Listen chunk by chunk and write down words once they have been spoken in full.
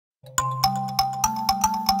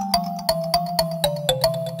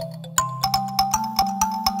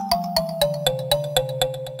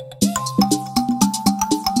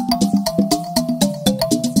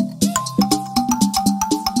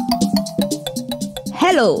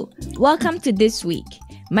Hello, welcome to This Week.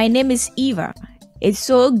 My name is Eva. It's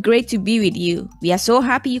so great to be with you. We are so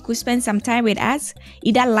happy you could spend some time with us,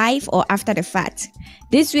 either live or after the fact.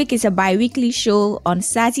 This Week is a bi-weekly show on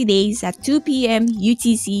Saturdays at 2 p.m.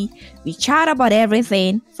 UTC. We chat about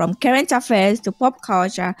everything from current affairs to pop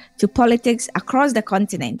culture to politics across the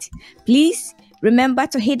continent. Please remember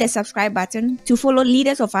to hit the subscribe button to follow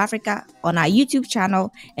Leaders of Africa on our YouTube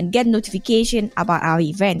channel and get notification about our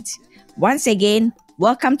event. Once again,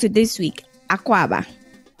 welcome to This Week. Akwaaba.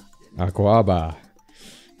 Akwaaba.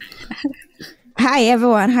 Hi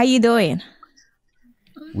everyone, how you doing?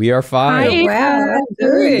 We are fine. Hi, well,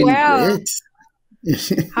 good. Well,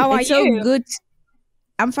 How are it's so you? good.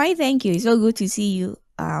 I'm fine, thank you. It's so good to see you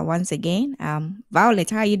once again. Violet,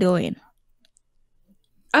 how you doing?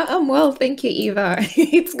 I'm well, thank you, Eva.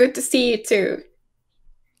 It's good to see you too.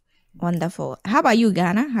 Wonderful. How about you,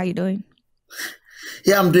 Ghana? How you doing?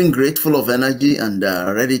 Yeah, I'm doing great, full of energy and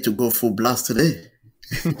ready to go full blast today.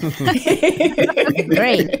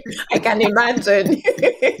 Great. I can imagine.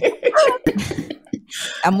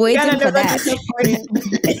 I'm waiting Ghana for never that. disappoint.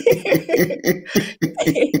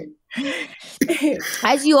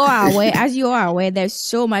 As you are aware, there's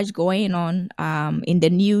so much going on in the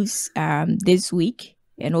news this week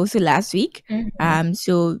and also last week.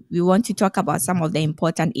 So we want to talk about some of the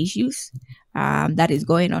important issues that is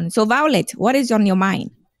going on. So Violet, what is on your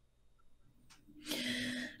mind?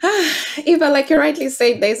 Eva, like you rightly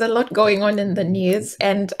said, there's a lot going on in the news,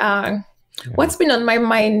 and what's been on my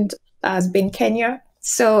mind has been Kenya.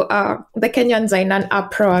 So the Kenyans are in an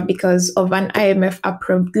uproar because of an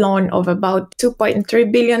IMF-approved loan of about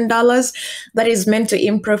 $2.3 billion that is meant to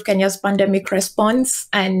improve Kenya's pandemic response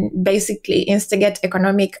and basically instigate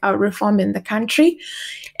economic reform in the country.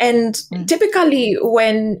 And typically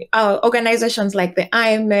when organizations like the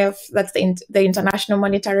IMF, that's the International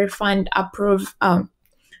Monetary Fund, approve a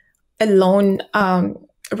loan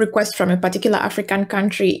request from a particular African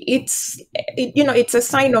country, it's a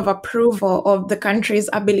sign of approval of the country's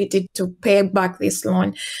ability to pay back this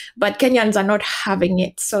loan. But Kenyans are not having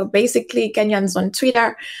it. So basically, Kenyans on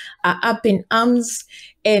Twitter are up in arms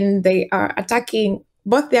and they are attacking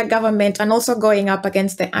both their government and also going up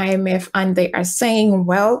against the IMF. And they are saying,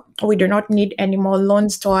 well, we do not need any more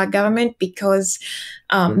loans to our government because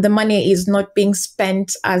the money is not being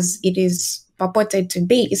spent as it is purported to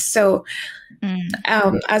be. So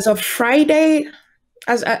as of Friday,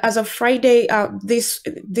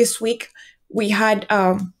 this week, we had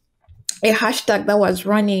a hashtag that was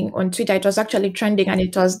running on Twitter. It was actually trending, and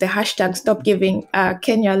it was the hashtag Stop Giving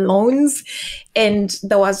Kenya Loans. And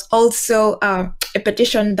there was also a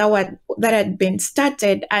petition that had been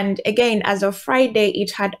started. And again, as of Friday,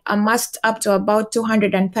 it had amassed up to about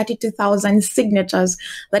 232,000 signatures.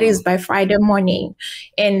 That is by Friday morning.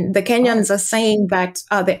 And the Kenyans are saying that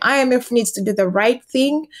the IMF needs to do the right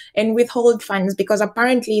thing and withhold funds because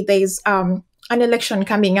apparently there's an election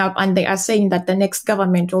coming up, and they are saying that the next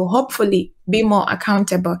government will hopefully be more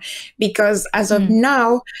accountable because as of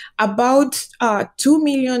now, about 2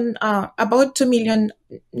 million,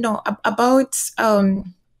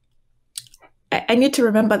 I need to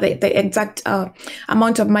remember the exact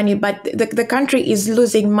amount of money, but the country is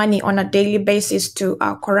losing money on a daily basis to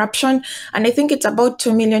corruption. And I think it's about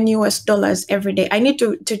 $2 million every day. I need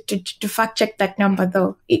to fact check that number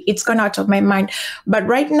though. It's gone out of my mind. But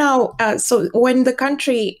right now, so when the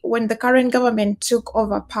current government took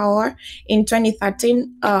over power in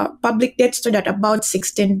 2013, public debt stood at about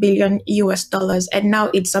 $16 billion, and now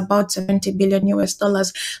it's about $70 billion.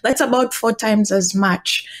 That's about 4 times as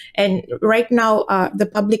much. And right now, the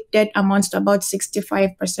public debt amounts to about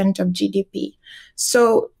 65% of GDP.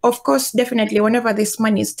 So, of course, definitely, whenever this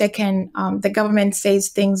money is taken, the government says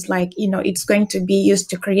things like, it's going to be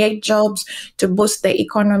used to create jobs, to boost the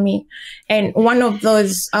economy. And one of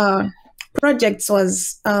those projects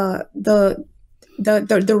was the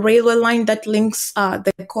railway line that links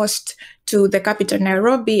the coast to the capital,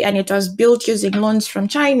 Nairobi, and it was built using loans from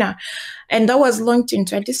China. And that was launched in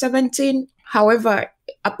 2017. However,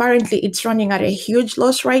 apparently it's running at a huge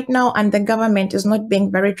loss right now, and the government is not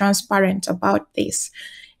being very transparent about this.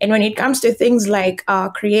 And when it comes to things like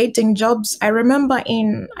creating jobs, I remember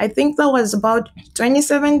I think that was about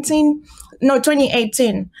 2018,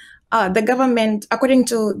 the government, according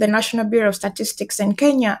to the National Bureau of Statistics in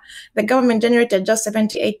Kenya, the government generated just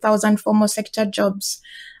 78,000 formal sector jobs,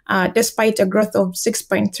 despite a growth of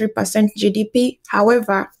 6.3% GDP.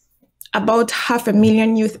 However, about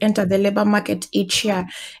 500,000 youth enter the labor market each year.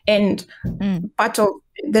 And part of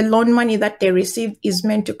the loan money that they receive is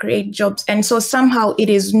meant to create jobs. And so somehow it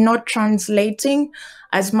is not translating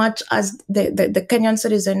as much as the Kenyan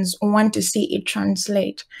citizens want to see it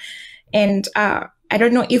translate. And I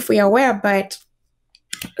don't know if we are aware, but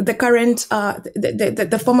the current,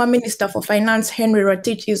 the former Minister for Finance, Henry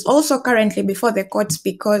Rotich, is also currently before the courts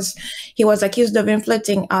because he was accused of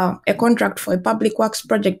inflating a contract for a public works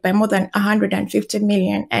project by more than $150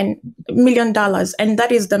 million. And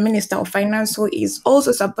that is the Minister of Finance, who is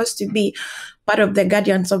also supposed to be part of the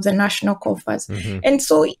guardians of the national coffers. Mm-hmm. And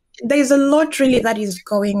so there's a lot really that is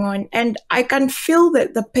going on. And I can feel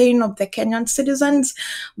the pain of the Kenyan citizens,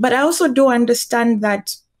 but I also do understand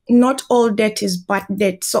that not all debt is bad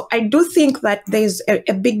debt. So I do think that there's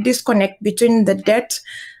a big disconnect between the debt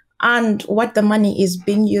and what the money is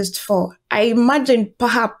being used for. I imagine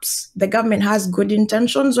perhaps the government has good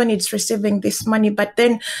intentions when it's receiving this money, but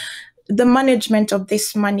then the management of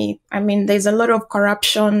this money, I mean, there's a lot of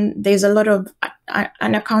corruption, there's a lot of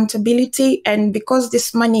unaccountability, and because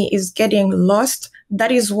this money is getting lost,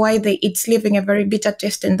 that is why it's leaving a very bitter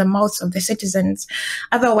taste in the mouths of the citizens.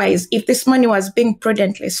 Otherwise, if this money was being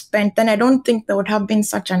prudently spent, then I don't think there would have been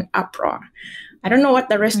such an uproar. I don't know what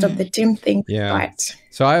the rest of the team think. Yeah. But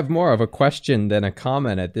so I have more of a question than a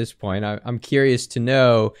comment at this point. I'm curious to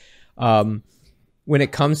know, when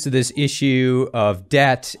it comes to this issue of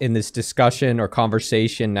debt in this discussion or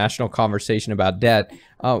conversation, national conversation about debt,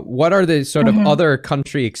 what are the sort of other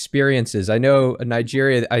country experiences? I know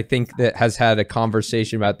Nigeria, I think, that has had a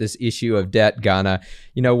conversation about this issue of debt. Ghana,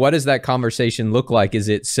 what does that conversation look like? Is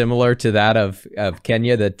it similar to that of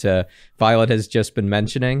Kenya that Violet has just been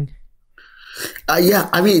mentioning? Yeah,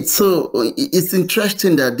 I mean, so it's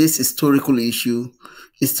interesting that this historical issue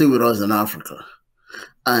is still with us in Africa.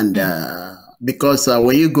 And because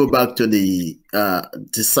when you go back to the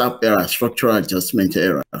SAP era, structural adjustment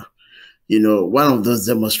era, one of those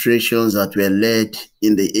demonstrations that were led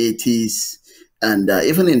in the 80s and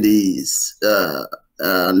even in the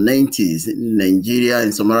 90s in Nigeria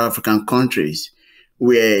and some other African countries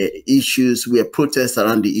were protests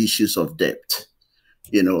around the issues of debt,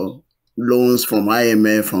 loans from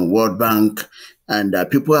IMF, from World Bank, and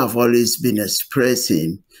people have always been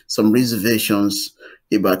expressing some reservations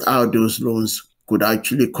about how those loans could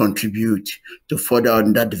actually contribute to further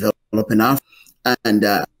underdeveloping Africa. And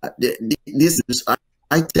this is,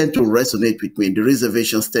 I tend to resonate with me. The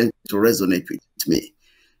reservations tend to resonate with me.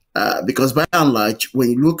 Because by and large,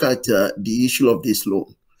 when you look at the issue of this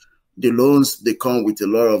loan, the loans, they come with a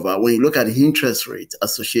lot of, when you look at the interest rate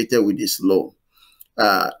associated with this loan,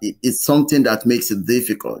 it's something that makes it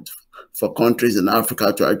difficult for countries in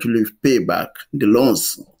Africa to actually pay back the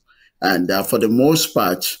loans. And for the most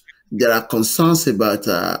part, there are concerns about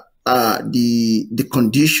the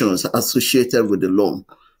conditions associated with the loan,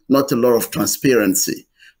 not a lot of transparency.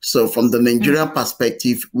 So from the Nigerian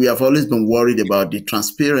perspective, we have always been worried about the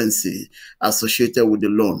transparency associated with the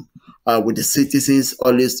loan, with the citizens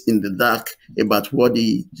always in the dark about what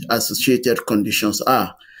the associated conditions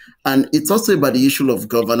are. And it's also about the issue of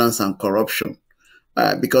governance and corruption.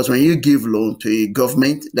 Because when you give loan to a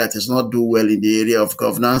government that does not do well in the area of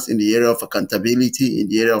governance, in the area of accountability, in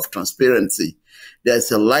the area of transparency,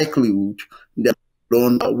 there's a likelihood that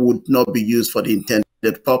loan would not be used for the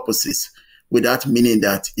intended purposes, without meaning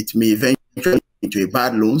that it may eventually into a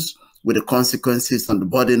bad loans with the consequences and the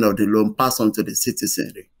burden of the loan passed on to the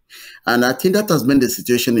citizenry. And I think that has been the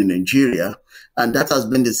situation in Nigeria, and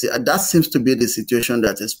that seems to be the situation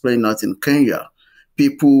that is playing out in Kenya.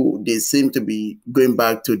 People, they seem to be going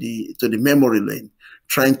back to the memory lane,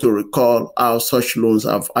 trying to recall how such loans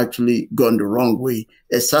have actually gone the wrong way,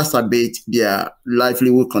 exacerbate their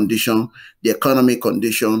livelihood condition, the economic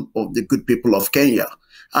condition of the good people of Kenya.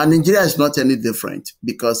 And Nigeria is not any different,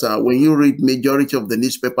 because when you read majority of the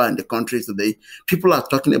newspaper in the country today, people are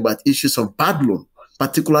talking about issues of bad loan,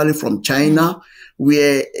 particularly from China,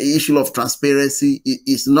 where the issue of transparency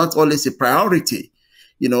is not always a priority.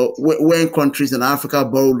 When countries in Africa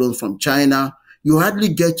borrow loans from China, you hardly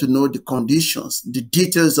get to know the conditions, the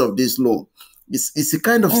details of this loan. It's a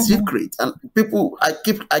kind of secret. And people,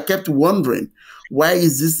 I kept wondering, why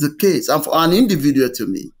is this the case? And for an individual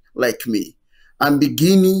like me, I'm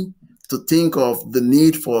beginning to think of the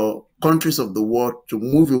need for countries of the world to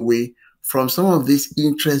move away from some of this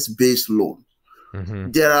interest-based loan.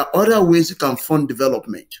 There are other ways you can fund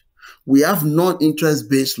development. We have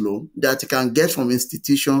non-interest-based loan that you can get from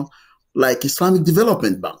institutions like Islamic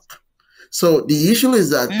Development Bank. So the issue is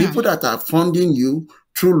that people that are funding you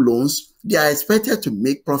through loans, they are expected to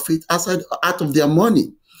make profit out of their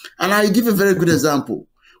money. And I give a very good example.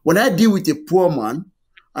 When I deal with a poor man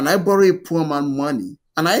and I borrow a poor man money,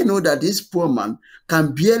 And I know that this poor man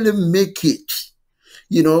can barely make it.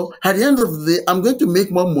 You know, at the end of the day, I'm going to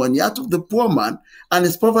make more money out of the poor man and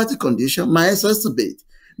his poverty condition, my exacerbate.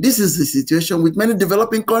 This is the situation with many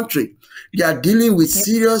developing countries. They are dealing with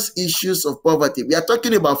serious issues of poverty. We are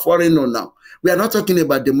talking about foreign loan now. We are not talking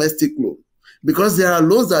about domestic loan, because there are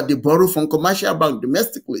loans that they borrow from commercial bank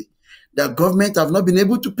domestically that government have not been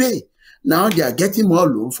able to pay. Now they are getting more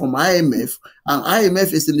loan from IMF, and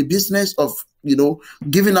IMF is in the business of, you know,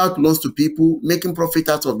 giving out loans to people, making profit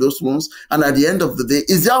out of those loans. And at the end of the day,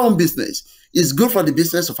 it's their own business. It's good for the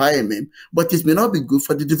business of IMF, but it may not be good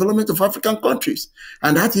for the development of African countries.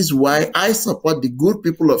 And that is why I support the good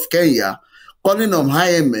people of Kenya calling on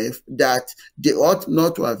IMF that they ought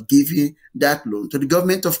not to have given that loan to the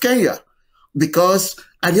government of Kenya. Because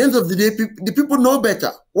at the end of the day, the people know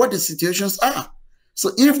better what the situations are.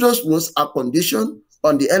 So if those loans are conditioned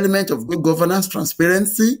on the element of good governance,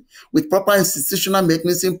 transparency, with proper institutional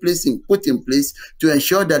mechanism put in place to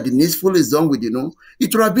ensure that the needful is done with, you know,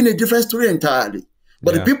 it would have been a different story entirely.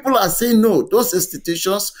 But the people are saying, no, those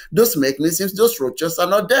institutions, those mechanisms, those structures are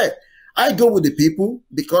not there. I go with the people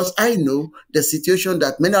because I know the situation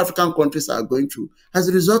that many African countries are going through as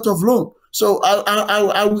a result of loan. So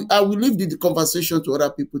I will leave the conversation to other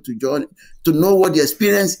people to join, to know what the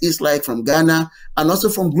experience is like from Ghana and also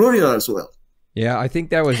from Gloria as well. Yeah, I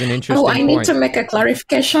think that was an interesting point. Need to make a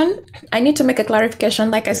clarification. I need to make a clarification.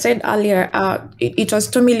 Like I said earlier, it was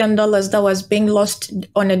 $2 million that was being lost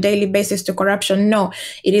on a daily basis to corruption. No,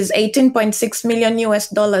 it is $18.6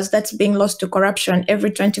 million that's being lost to corruption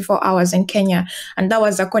every 24 hours in Kenya. And that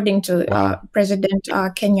was according to President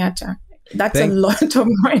Kenyatta. That's a lot of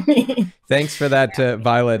money. Thanks for that,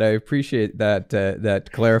 Violet. I appreciate that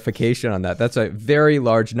clarification on that. That's a very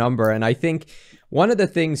large number. And I think one of the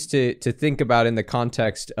things to think about in the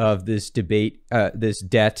context of this debate, this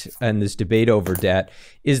debt and this debate over debt,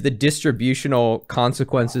 is the distributional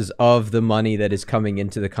consequences of the money that is coming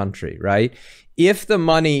into the country, right? If the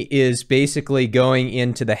money is basically going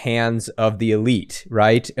into the hands of the elite,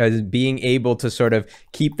 right, as being able to sort of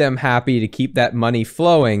keep them happy, to keep that money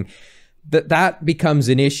flowing, that becomes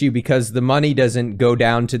an issue because the money doesn't go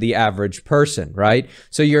down to the average person, right?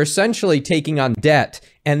 So you're essentially taking on debt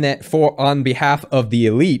and that on behalf of the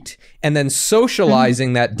elite, and then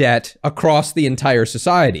socializing that debt across the entire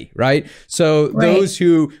society, right? So those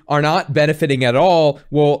who are not benefiting at all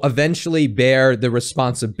will eventually bear the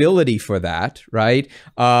responsibility for that, right?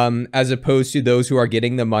 As opposed to those who are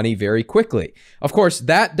getting the money very quickly. Of course,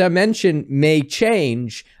 that dimension may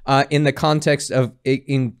change in the context of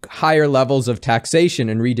in higher levels of taxation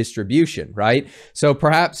and redistribution, right? So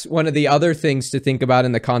perhaps one of the other things to think about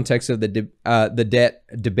in the context of the debt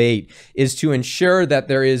debate is to ensure that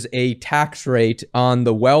there is a tax rate on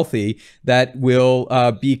the wealthy that will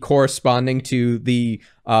be corresponding to the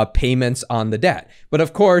payments on the debt. But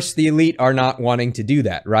of course, the elite are not wanting to do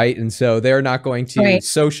that, right? And so they're not going to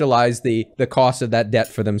socialize the cost of that debt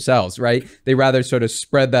for themselves, right? They rather sort of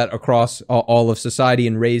spread that across all of society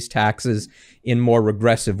and raise taxes in more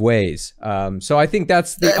regressive ways. So I think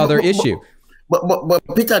that's the other issue. But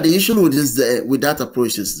Peter, the issue with that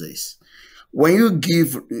approach is this. When you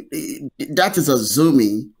give, that is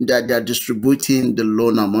assuming that they're distributing the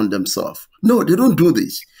loan among themselves. No, they don't do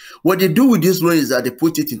this. What they do with this loan is that they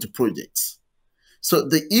put it into projects. So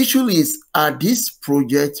the issue is, are these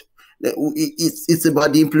projects, it's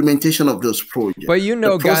about the implementation of those projects. But you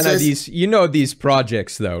know, Ghana, these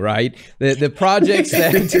projects though, right? The projects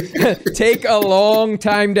that take a long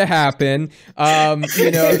time to happen.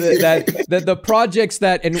 You know, the projects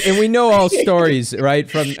that, and we know all stories, right,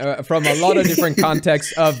 from a lot of different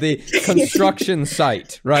contexts of the construction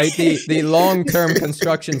site, right? The long-term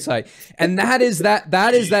construction site. And that is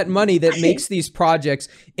that money that makes these projects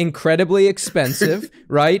incredibly expensive,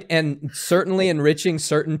 right? And certainly enriching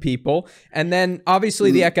certain people. And then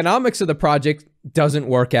obviously the economics of the project doesn't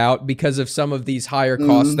work out because of some of these higher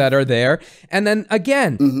costs that are there. And then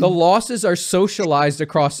again, the losses are socialized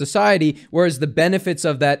across society, whereas the benefits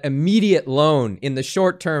of that immediate loan in the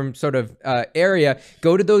short-term sort of area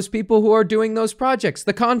go to those people who are doing those projects,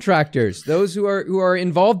 the contractors, those who are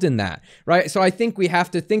involved in that, right? So I think we have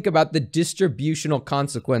to think about the distributional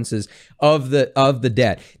consequences of the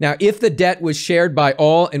debt. Now, if the debt was shared by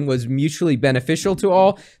all and was mutually beneficial to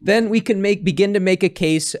all, then we can begin to make a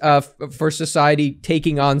case for society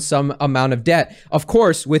taking on some amount of debt. Of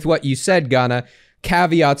course, with what you said, Ghana,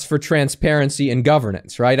 caveats for transparency and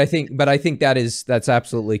governance, right? I think that's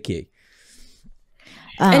absolutely key.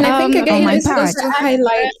 And I think again, this also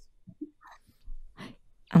highlights.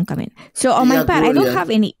 I'm coming. So on my part, I don't have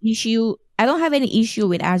any issue. I don't have any issue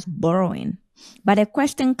with us borrowing, but the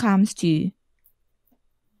question comes to,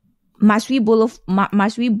 must we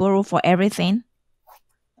borrow for everything?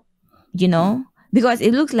 You know, because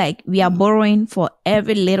it looks like we are borrowing for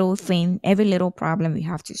every little thing, every little problem we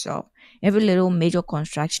have to solve, every little major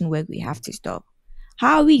construction work we have to stop.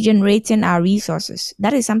 How are we generating our resources?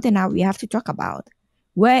 That is something that we have to talk about.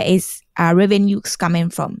 Where is our revenues coming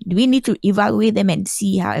from? Do we need to evaluate them and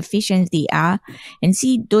see how efficient they are, and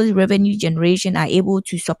see those revenue generation are able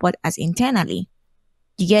to support us internally?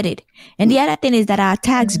 You get it? And the other thing is that our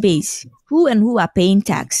tax base, who are paying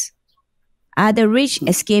tax? Are the rich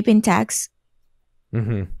escaping tax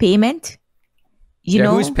payment? You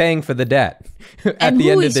know, who's paying for the debt at and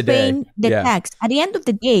the end who of the is day? paying the tax? At the end of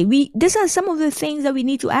the day, these are some of the things that we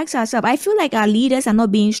need to ask ourselves. I feel like our leaders are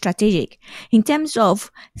not being strategic in terms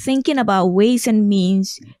of thinking about ways and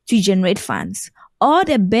means to generate funds. All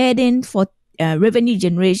the burden for revenue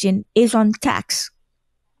generation is on tax.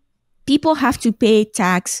 People have to pay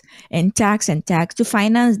tax and tax and tax to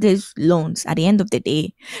finance these loans at the end of the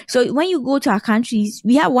day. So when you go to our countries,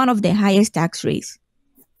 we have one of the highest tax rates.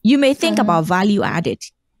 You may think about value added.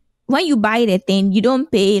 When you buy the thing, you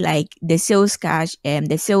don't pay like the sales cash and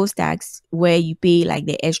the sales tax where you pay like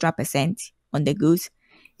the extra percent on the goods.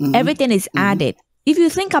 Everything is added. If you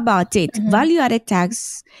think about it, value added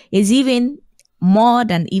tax is even more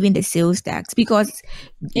than even the sales tax, because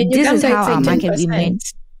this is how our market women.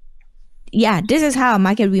 Yeah, this is how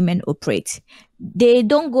market women operate. They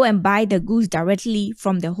don't go and buy the goods directly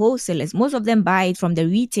from the wholesalers. Most of them buy it from the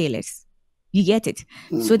retailers. You get it?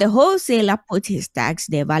 So the wholesaler puts his tax,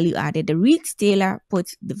 their value added. The retailer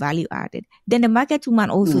puts the value added. Then the market woman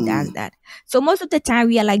also does that. So most of the time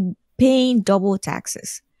we are like paying double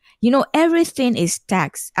taxes. You know, everything is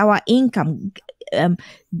taxed. Our income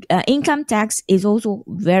tax is also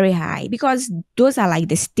very high, because those are like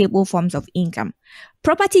the stable forms of income.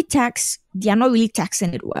 Property tax, they are not really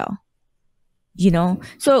taxing it well. You know,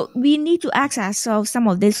 so we need to ask ourselves some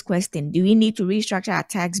of this question. Do we need to restructure our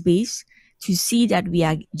tax base to see that we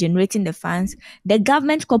are generating the funds? The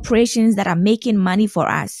government corporations that are making money for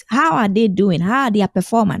us, how are they doing? How are their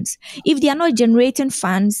performance? If they are not generating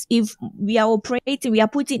funds, if we are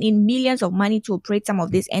putting in millions of money to operate some of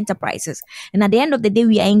these enterprises, and at the end of the day,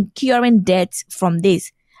 we are incurring debt from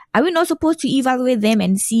this, are we not supposed to evaluate them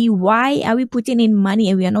and see why are we putting in money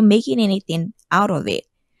and we are not making anything out of it?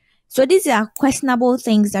 So these are questionable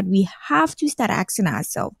things that we have to start asking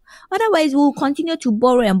ourselves. Otherwise, we'll continue to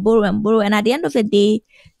borrow and borrow and borrow. And at the end of the day,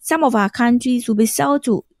 some of our countries will be sold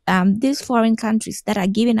to these foreign countries that are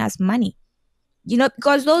giving us money. You know,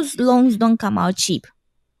 because those loans don't come out cheap.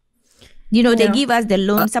 You know, they give us the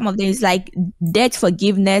loan. Some of them is like debt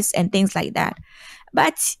forgiveness and things like that.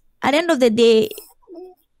 But at the end of the day,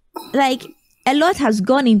 like a lot has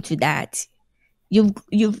gone into that.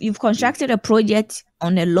 You've constructed a project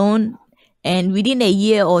on a loan, and within a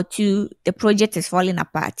year or two, the project is falling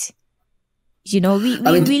apart. You know, we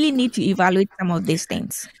really need to evaluate some of these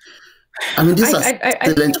things. I mean, these are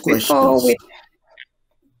excellent questions.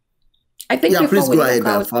 Please go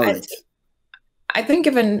ahead. I think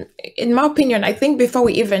even, in my opinion, I think before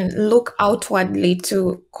we even look outwardly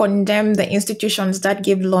to condemn the institutions that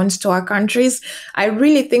give loans to our countries, I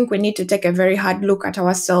really think we need to take a very hard look at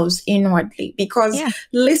ourselves inwardly, because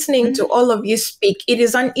listening to all of you speak, it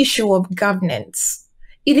is an issue of governance.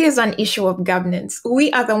 It is an issue of governance.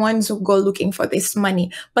 We are the ones who go looking for this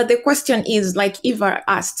money. But the question is, like Eva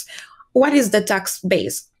asked, what is the tax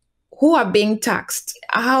base? Who are being taxed?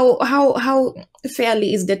 How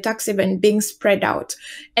fairly is the tax even being spread out?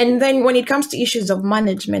 And then when it comes to issues of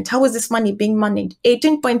management, how is this money being managed?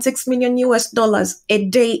 $18.6 million a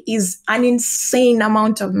day is an insane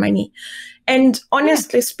amount of money. And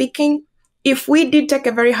honestly speaking, if we did take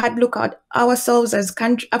a very hard look at ourselves as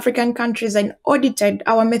African countries and audited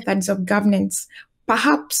our methods of governance,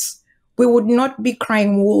 perhaps we would not be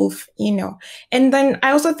crying wolf, you know. And then I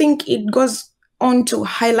also think it goes on to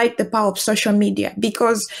highlight the power of social media,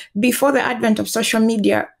 because before the advent of social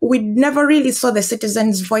media, we never really saw the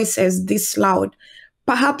citizens' voices this loud.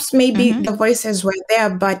 Perhaps maybe the voices were there,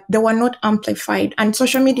 but they were not amplified. And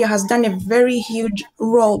social media has played a very huge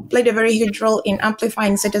role in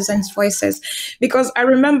amplifying citizens' voices. Because I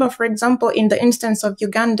remember, for example, in the instance of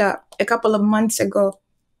Uganda a couple of months ago,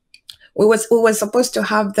 we were supposed to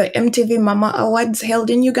have the MTV Mama Awards held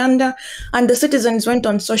in Uganda, and the citizens went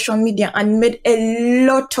on social media and made a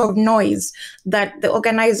lot of noise that the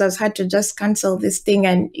organizers had to just cancel this thing,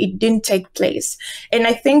 and it didn't take place. And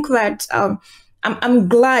I think that I'm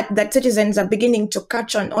glad that citizens are beginning to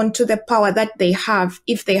catch onto the power that they have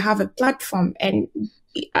if they have a platform, and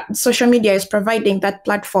social media is providing that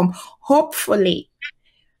platform. Hopefully,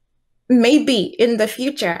 maybe in the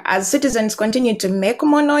future, as citizens continue to make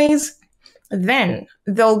more noise, then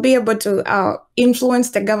they'll be able to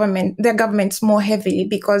influence their governments more heavily.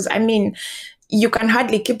 Because I mean, you can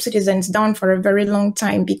hardly keep citizens down for a very long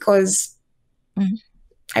time, because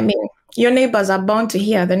I mean, your neighbors are bound to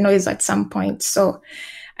hear the noise at some point. So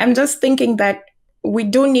I'm just thinking that we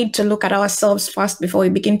do need to look at ourselves first before we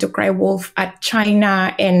begin to cry wolf at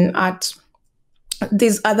China and at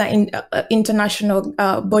these other international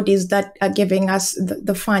bodies that are giving us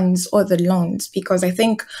the funds or the loans, because I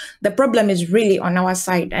think the problem is really on our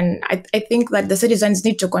side. And I think that the citizens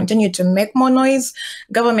need to continue to make more noise.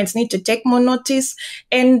 Governments need to take more notice.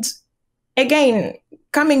 And again,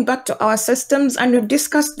 coming back to our systems, and we've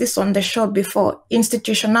discussed this on the show before,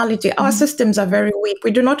 institutionality. Our systems are very weak.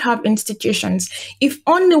 We do not have institutions. If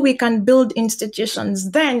only we can build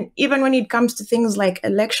institutions, then even when it comes to things like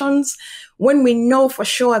elections, when we know for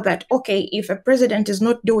sure that, okay, if a president is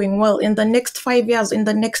not doing well in the next 5 years, in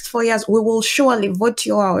the next 4 years, we will surely vote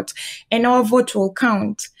you out and our vote will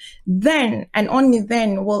count. Then and only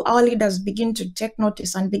then will our leaders begin to take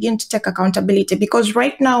notice and begin to take accountability. Because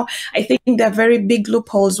right now, I think there are very big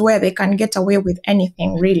loopholes where they can get away with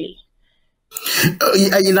anything, really.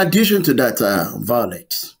 In addition to that,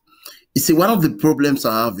 Violet, you see, one of the problems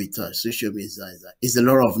I have with social media is a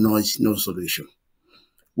lot of noise, no solution.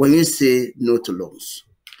 When you say no to loans,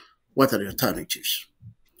 what are the alternatives?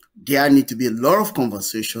 There need to be a lot of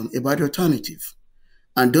conversation about the alternative.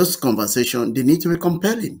 And those conversations, they need to be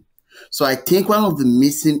compelling. So I think one of the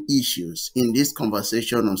missing issues in this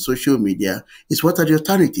conversation on social media is, what are the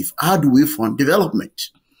alternatives? How do we fund development?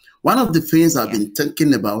 One of the things I've been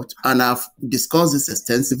thinking about, and I've discussed this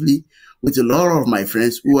extensively with a lot of my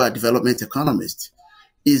friends who are development economists,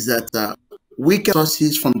 is that we get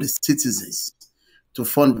resources from the citizens to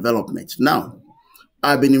fund development. Now,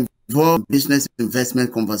 I've been involved in business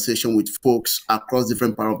investment conversation with folks across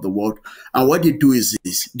different parts of the world. And what they do is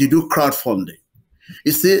this: they do crowdfunding.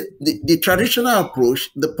 You see, the traditional approach,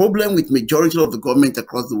 the problem with majority of the government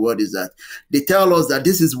across the world is that they tell us that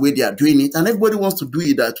this is the way they are doing it, and everybody wants to do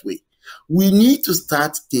it that way. We need to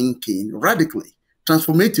start thinking radically,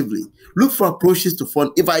 transformatively, look for approaches to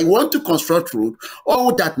fund. If I want to construct road,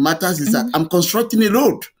 all that matters is that I'm constructing a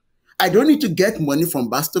road. I don't need to get money from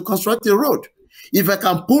banks to construct a road. If I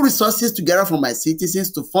can pull resources together from my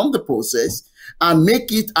citizens to fund the process and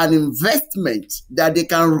make it an investment that they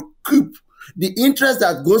can recoup, the interest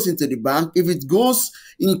that goes into the bank, if it goes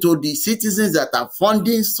into the citizens that are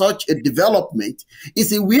funding such a development,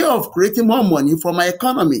 is a way of creating more money for my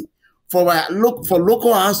economy, for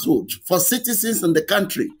local households, for citizens in the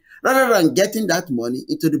country, rather than getting that money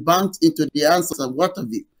into the banks, into the hands and what have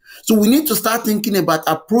you. So we need to start thinking about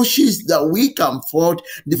approaches that we can fund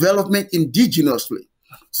development indigenously.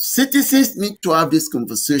 Citizens need to have this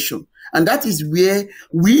conversation. And that is where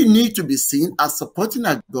we need to be seen as supporting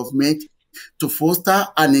our government to foster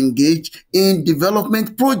and engage in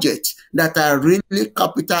development projects that are really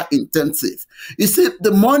capital intensive. You see,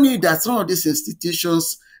 the money that some of these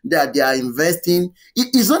institutions that they are investing,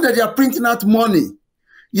 it is not that they are printing out money.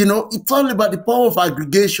 You know, it's all about the power of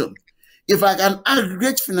aggregation. If I can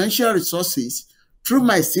aggregate financial resources through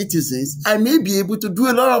my citizens, I may be able to do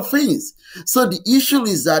a lot of things. So the issue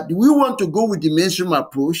is that we want to go with the mainstream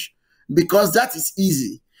approach because that is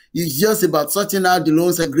easy. It's just about sorting out the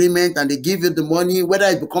loans agreement and they give you the money. Whether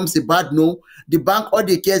it becomes a bad loan, the bank all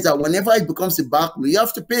they cares that whenever it becomes a bad loan, you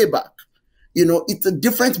have to pay back. You know, it's a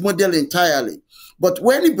different model entirely. But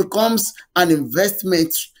when it becomes an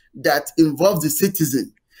investment that involves the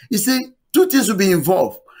citizen, you see, two things will be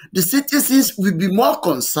involved. The citizens will be more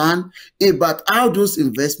concerned about how those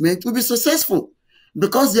investments will be successful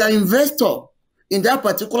because they are investor in that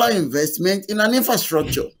particular investment in an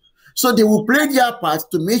infrastructure. So they will play their part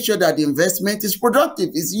to make sure that the investment is productive,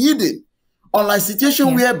 is yielding. Unlike a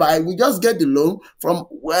situation whereby we just get the loan from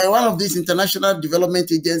one of these international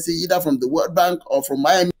development agencies, either from the World Bank or from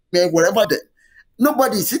IMF, wherever they.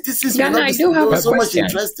 Nobody, citizens will not be so much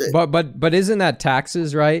interested. But isn't that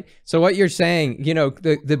taxes, right? So what you're saying, you know,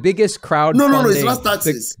 the biggest crowdfunding. No, it's not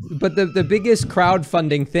taxes. But the biggest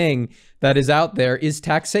crowdfunding thing that is out there is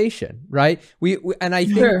taxation, right? And I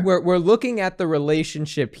think we're looking at the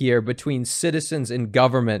relationship here between citizens and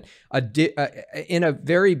government in a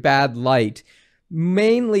very bad light,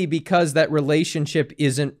 mainly because that relationship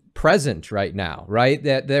isn't present right now, right?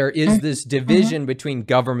 That there is this division between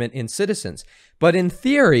government and citizens. But in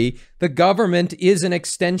theory, the government is an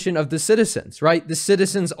extension of the citizens, right? The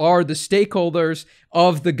citizens are the stakeholders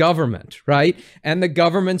of the government, right? And the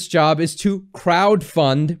government's job is to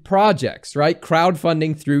crowdfund projects, right?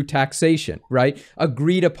 Crowdfunding through taxation, right?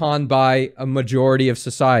 Agreed upon by a majority of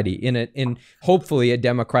society in hopefully a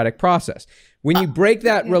democratic process. When you break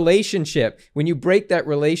that relationship,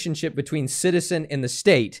 between citizen and the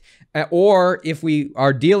state, or if we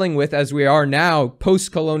are dealing with, as we are now,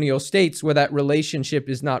 post-colonial states where that relationship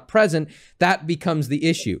is not present, that becomes the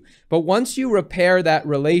issue. But once you repair that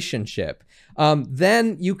relationship,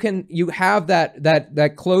 then you have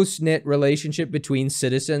that close-knit relationship between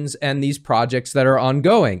citizens and these projects that are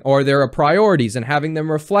ongoing, or there are priorities, and having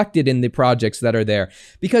them reflected in the projects that are there.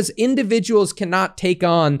 Because individuals cannot take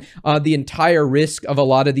on the entire risk of a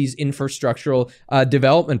lot of these infrastructural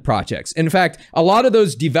development projects. In fact, a lot of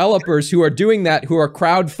those developers who are doing that, who are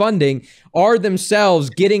crowdfunding, are themselves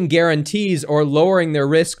getting guarantees or lowering their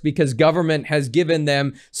risk because government has given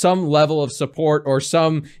them some level of support or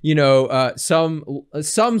some,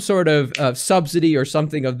 some sort of subsidy or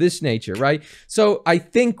something of this nature, right? So I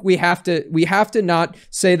think we have to not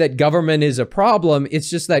say that government is a problem. It's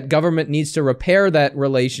just that government needs to repair that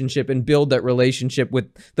relationship and build that relationship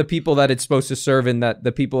with the people that it's supposed to serve and that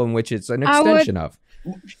the people in which it's an extension of.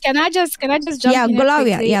 Can I just jump yeah, in?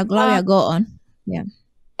 Gloria. Yeah, Gloria, go on. Yeah.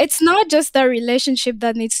 It's not just the relationship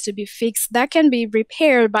that needs to be fixed. That can be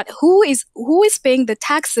repaired, but who is paying the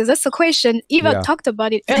taxes? That's the question. Eva talked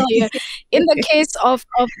about it earlier. In the case of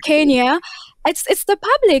Kenya, it's the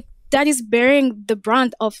public that is bearing the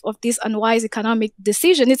brunt of this unwise economic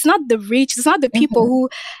decision. It's not the rich, it's not the people who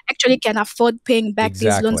actually can afford paying back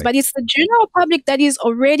these loans, but it's the general public that is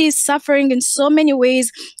already suffering in so many ways,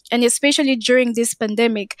 and especially during this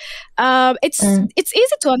pandemic. It's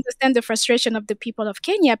easy to understand the frustration of the people of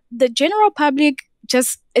Kenya. The general public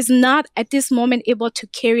just is not at this moment able to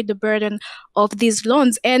carry the burden of these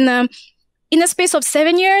loans. And in a space of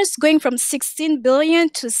 7 years, going from 16 billion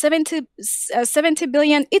to 70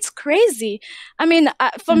 billion, it's crazy. I mean,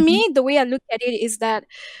 for me, the way I look at it is that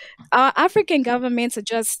our African governments are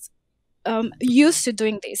just used to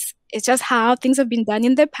doing this. It's just how things have been done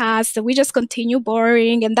in the past. So we just continue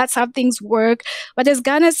borrowing, and that's how things work. But as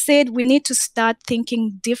Ghana said, we need to start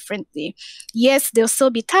thinking differently. Yes, there'll still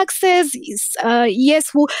be taxes.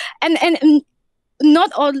 And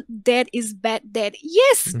not all debt is bad debt.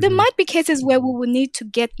 Yes, there might be cases where we will need to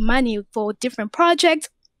get money for different projects,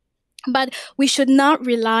 but we should not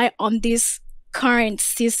rely on this current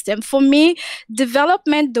system. For me,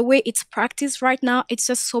 development, the way it's practiced right now, it's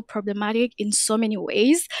just so problematic in so many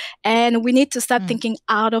ways. And we need to start thinking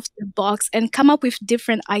out of the box and come up with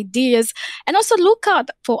different ideas, and also look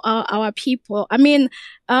out for our people. I mean,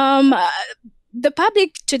 the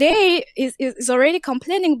public today is already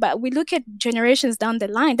complaining, but we look at generations down the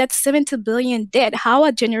line, that's 70 billion debt. How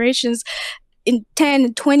are generations in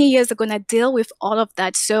 10, 20 years are going to deal with all of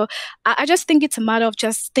that? So I just think it's a matter of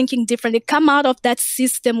just thinking differently, come out of that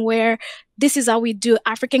system where this is how we do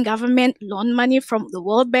African government loan money from the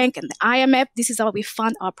World Bank and the IMF. This is how we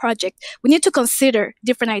fund our project. We need to consider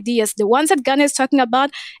different ideas, the ones that Ghana is talking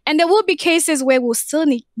about. And there will be cases where we'll still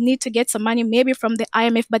need to get some money, maybe from the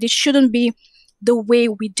IMF, but it shouldn't be the way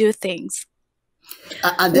we do things.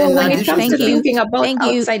 When it comes to thinking about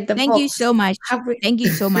outside the box, thank you so much. Thank you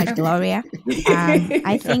so much, Gloria.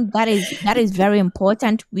 I think that is very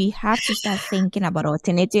important. We have to start thinking about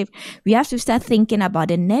alternative. We have to start thinking about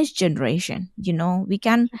the next generation. We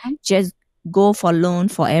can't just go for loan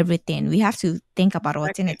for everything. We have to think about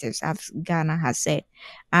alternatives, as Ghana has said.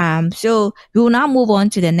 So we will now move on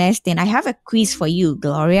to the next thing. I have a quiz for you,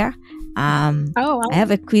 Gloria. I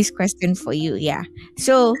have a quiz question for you. Yeah.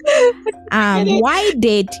 So, so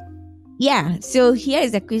here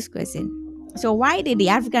is the quiz question. So why did the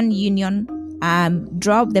African Union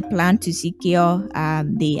drop the plan to secure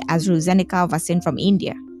the AstraZeneca vaccine from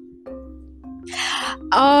India?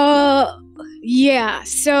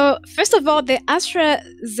 So first of all, the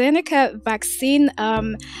AstraZeneca vaccine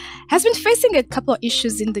has been facing a couple of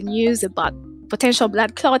issues in the news about potential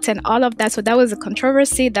blood clots and all of that. So that was a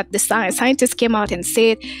controversy that the scientists came out and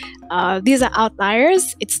said, these are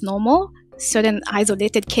outliers. It's normal. Certain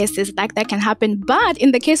isolated cases like that can happen. But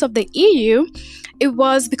in the case of the EU, it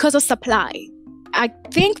was because of supply. I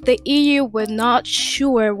think the EU were not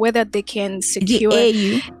sure whether they can secure...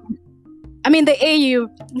 The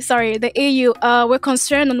EU were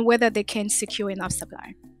concerned on whether they can secure enough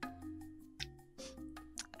supply.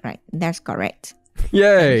 Right, that's correct.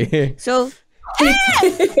 Yay! So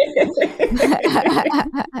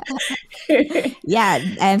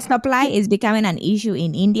Yeah, supply is becoming an issue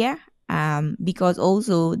in India because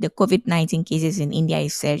also the COVID-19 cases in India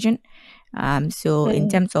is surging. So in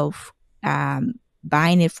terms of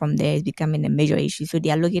buying it from there is becoming a major issue. So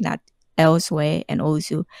they are looking at elsewhere and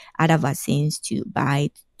also other vaccines to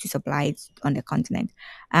buy to supply it on the continent.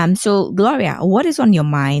 So Gloria, what is on your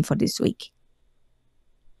mind for this week?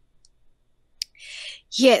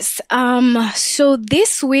 Yes. So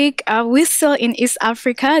this week, we're still in East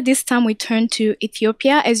Africa. This time we turn to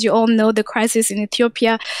Ethiopia. As you all know, the crisis in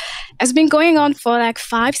Ethiopia has been going on for like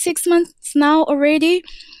 5-6 months now already.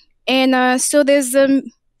 And so there's a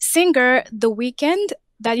singer, The Weeknd,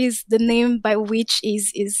 that is the name by which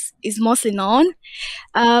is mostly known.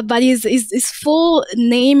 But his full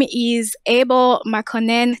name is Abel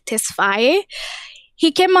Mekonnen Tesfaye.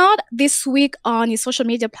 He came out this week on his social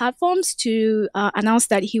media platforms to announce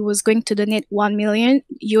that he was going to donate $1 million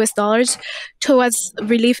towards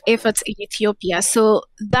relief efforts in Ethiopia. So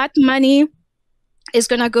that money is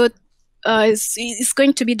going to go. It's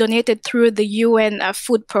going to be donated through the UN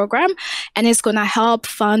food program, and it's going to help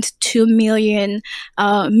fund 2 million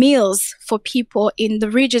meals for people in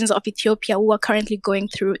the regions of Ethiopia who are currently going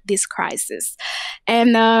through this crisis.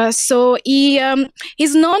 And so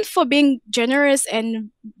he's known for being generous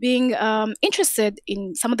and being interested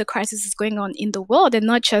in some of the crises going on in the world, and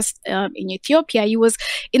not just in Ethiopia. He was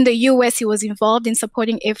in the US. He was involved in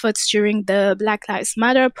supporting efforts during the Black Lives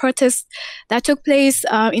Matter protests that took place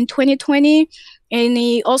in 2020. And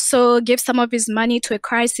he also gave some of his money to a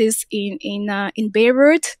crisis in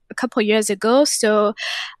Beirut a couple of years ago. So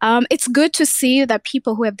it's good to see that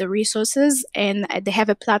people who have the resources and they have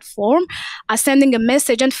a platform are sending a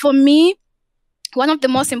message. And for me, one of the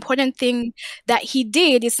most important things that he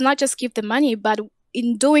did is not just give the money, but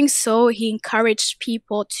in doing so, he encouraged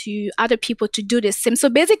other people to do the same. So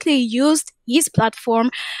basically, he used his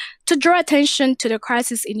platform to draw attention to the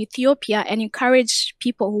crisis in Ethiopia and encourage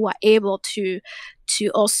people who are able to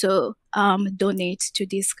also donate to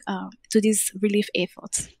these relief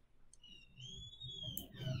efforts.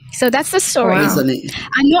 So that's the story. Wow.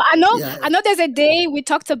 I know. There's a day we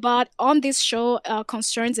talked about on this show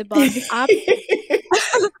concerns about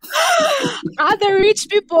are the rich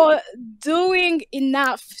people doing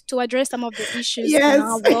enough to address some of the issues in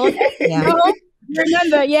our world? Yeah.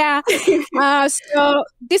 Remember, yeah. So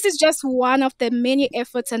this is just one of the many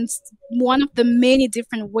efforts and one of the many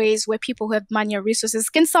different ways where people who have money or resources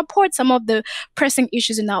can support some of the pressing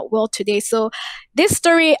issues in our world today. So this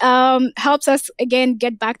story helps us again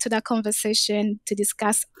get back to that conversation to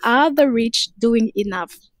discuss, are the rich doing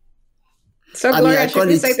enough? So Gloria, should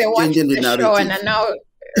we say they watched the show and are now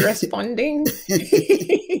responding?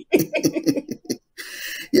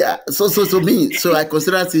 Yeah, so I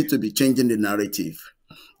consider it to be changing the narrative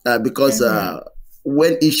because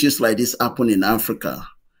when issues like this happen in Africa,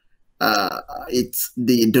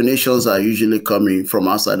 the donations are usually coming from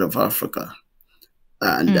outside of Africa,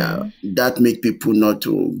 and that makes people not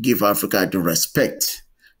to give Africa the respect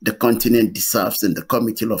the continent deserves in the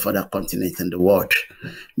committee of other continents in the world,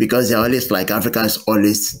 because they're always like Africa is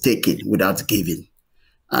always taking without giving.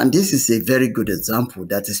 And this is a very good example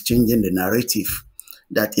that is changing the narrative,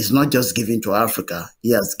 that is not just giving to Africa,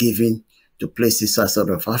 he has given to places outside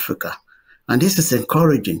of Africa. And this is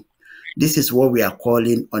encouraging. This is what we are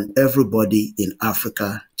calling on everybody in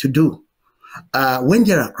Africa to do. When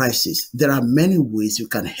there are crises, there are many ways you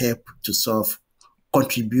can help to solve,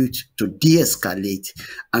 contribute to de-escalate,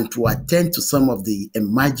 and to attend to some of the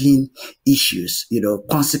emerging issues,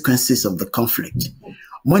 consequences of the conflict.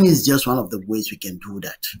 Money is just one of the ways we can do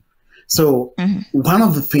that. So one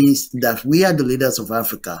of the things that we are the leaders of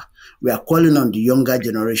Africa, we are calling on the younger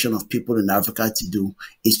generation of people in Africa to do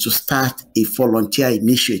is to start a volunteer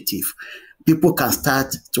initiative. People can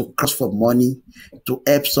start to ask for money to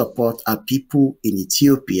help support our people in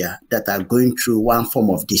Ethiopia that are going through one form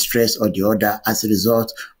of distress or the other as a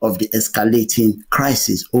result of the escalating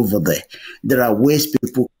crisis over there. There are ways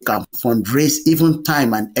people can fundraise, even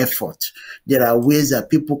time and effort. There are ways that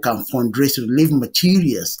people can fundraise relief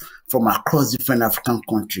materials from across different African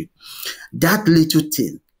countries. That little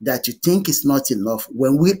thing that you think is not enough,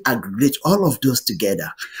 when we aggregate all of those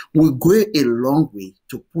together, we go a long way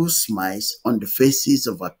to put smiles on the faces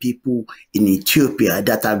of our people in Ethiopia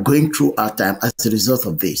that are going through our time as a result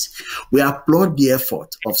of this. We applaud the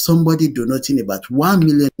effort of somebody donating about $1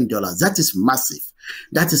 million. That is massive.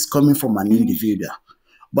 That is coming from an individual.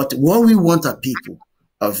 But what we want our people,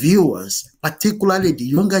 our viewers, particularly the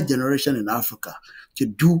younger generation in Africa, to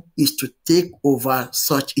do is to take over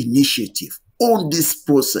such initiative. Own this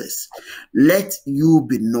process. Let you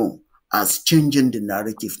be known as changing the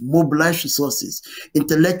narrative. Mobilize resources.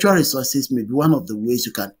 Intellectual resources may be one of the ways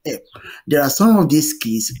you can help. There are some of these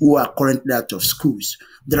kids who are currently out of schools.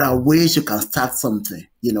 There are ways you can start something.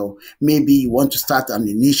 Maybe you want to start an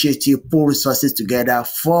initiative, pull resources together,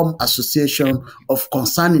 form association of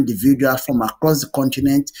concerned individuals from across the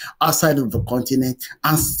continent, outside of the continent,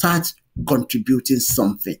 and start contributing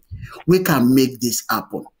something. We can make this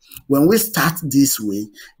happen. When we start this way,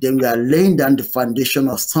 then we are laying down the foundation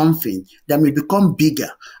of something that may become bigger.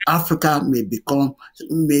 Africa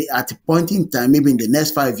may at a point in time, maybe in the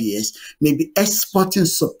next 5 years, may be exporting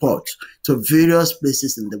support to various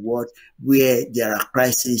places in the world where there are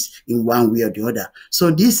crises in one way or the other.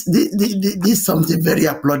 So this is something very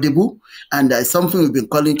applaudable, and something we've been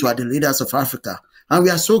calling to the leaders of Africa. And we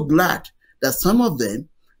are so glad that some of them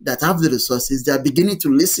that have the resources, they are beginning to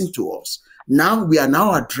listen to us. Now we are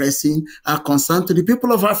now addressing our concern to the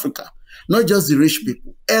people of Africa, not just the rich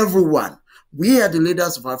people, everyone. We are the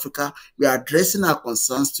leaders of Africa. We are addressing our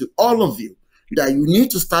concerns to all of you, that you need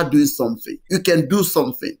to start doing something. You can do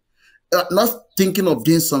something. Not thinking of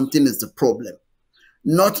doing something is the problem.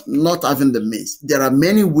 Not having the means. There are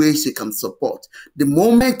many ways you can support. The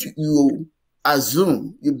moment you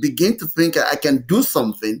assume, you begin to think, I can do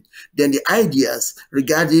something, then the ideas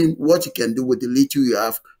regarding what you can do with the little you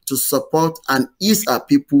have to support and ease our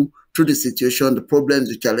people through the situation, the problems,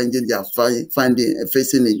 the challenges they are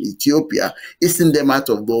facing in Ethiopia, easing them out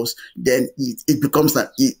of those, then it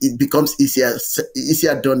becomes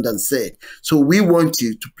easier done than said. So we want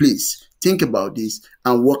you to please think about this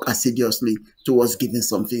and work assiduously towards giving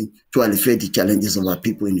something to alleviate the challenges of our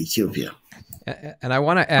people in Ethiopia. And I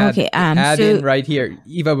want to add in right here,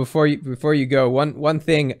 Eva, before you go, one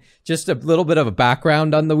thing, just a little bit of a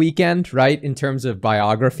background on the weekend, right, in terms of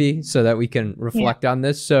biography, so that we can reflect on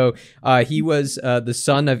this. So he was the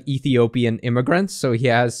son of Ethiopian immigrants, so he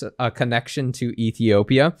has a connection to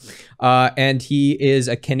Ethiopia, and he is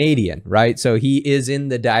a Canadian, right? So he is in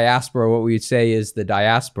the diaspora, what we would say is the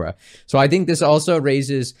diaspora. So I think this also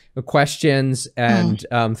raises questions and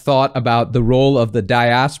thought about the role of the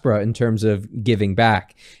diaspora in terms of giving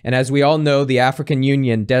back. And as we all know, the African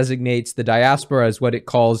Union designates the diaspora as what it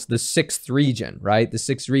calls the sixth region, right? The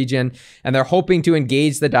sixth region. And they're hoping to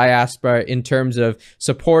engage the diaspora in terms of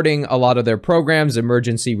supporting a lot of their programs,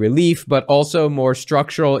 emergency relief, but also more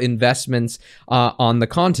structural investments on the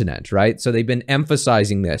continent, right? So they've been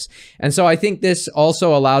emphasizing this. And so I think this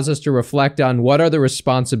also allows us to reflect on what are the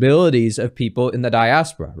responsibilities of people in the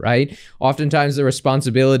diaspora, right? Oftentimes the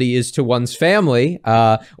responsibility is to one's family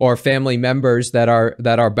or family members that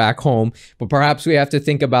are back home, but perhaps we have to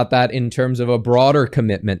think about that in terms of a broader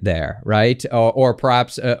commitment there, right? Or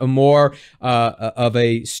perhaps a more of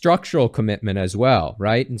a structural commitment as well,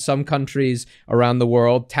 right? In some countries around the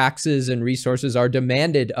world, taxes and resources are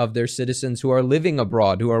demanded of their citizens who are living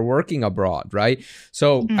abroad, who are working abroad, right?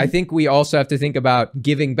 So I think we also have to think about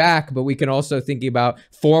giving back, but we can also think about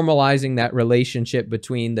formalizing that relationship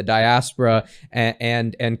between the diaspora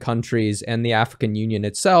and countries and the African Union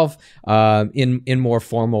itself in more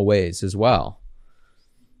formal ways as well.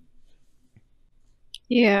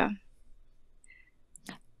 Yeah.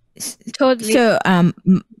 Totally. So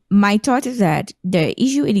my thought is that the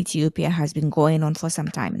issue in Ethiopia has been going on for some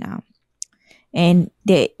time now. And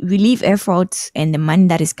the relief efforts and the money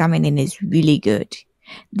that is coming in is really good.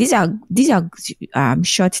 These are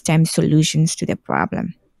short-term solutions to the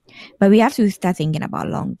problem. But we have to start thinking about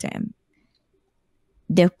long-term.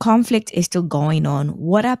 The conflict is still going on.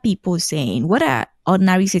 What are people saying? What are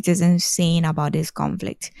ordinary citizens saying about this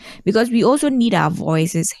conflict? Because we also need our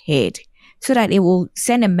voices heard so that it will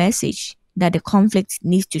send a message that the conflict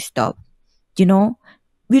needs to stop. You know,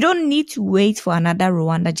 we don't need to wait for another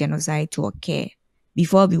Rwanda genocide to occur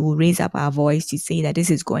before we will raise up our voice to say that this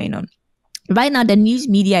is going on. Right now, the news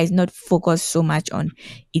media is not focused so much on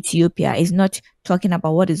Ethiopia. It's not talking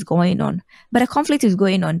about what is going on. But the conflict is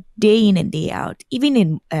going on day in and day out. Even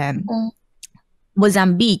in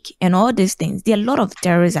Mozambique and all these things, there are a lot of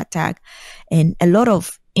terrorist attack and a lot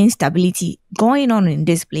of instability going on in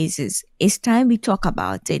these places. It's time we talk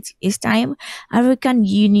about it. It's time African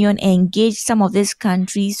Union engage some of these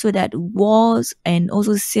countries so that wars and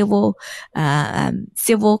also civil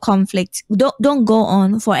conflicts don't go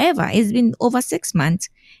on forever. It's been over 6 months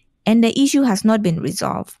and the issue has not been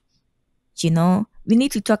resolved. You know, we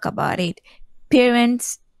need to talk about it.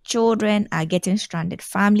 Parents, children are getting stranded.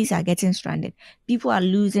 Families are getting stranded. People are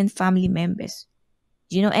losing family members.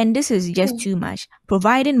 You know, and this is just too much.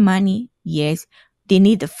 Providing money, yes, they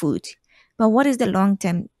need the food. But what is the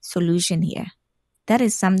long-term solution here? That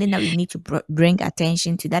is something that we need to bring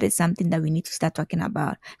attention to. That is something that we need to start talking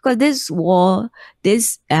about, because this war,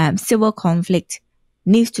 this civil conflict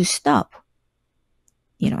needs to stop.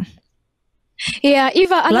 Yeah,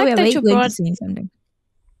 Eva, I like that you brought something.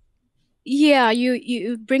 Yeah,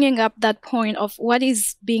 you bringing up that point of what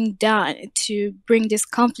is being done to bring this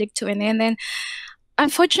conflict to an end. And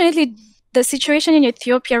unfortunately, the situation in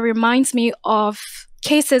Ethiopia reminds me of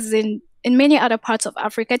cases in many other parts of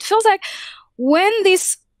Africa. It feels like when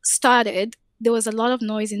this started, there was a lot of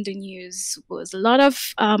noise in the news. There was a lot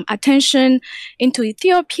of attention into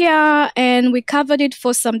Ethiopia, and we covered it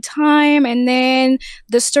for some time, and then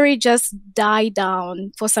the story just died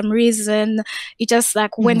down for some reason. It just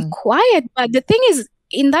went quiet. But the thing is,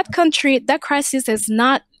 in that country, that crisis has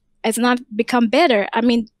not become better. I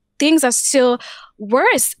mean, things are still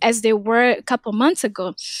worse as they were a couple months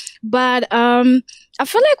ago. But I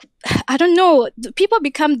feel like, I don't know, people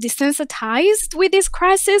become desensitized with this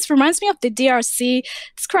crisis. Reminds me of the DRC.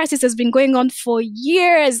 This crisis has been going on for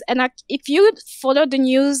years. And if you follow the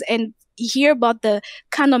news and hear about the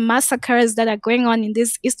kind of massacres that are going on in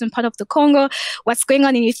this eastern part of the Congo, what's going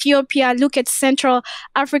on in Ethiopia, look at Central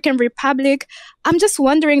African Republic. I'm just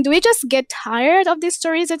wondering, do we just get tired of these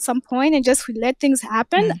stories at some point and just let things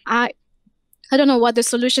happen? I don't know what the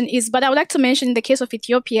solution is, but I would like to mention in the case of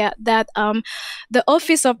Ethiopia that the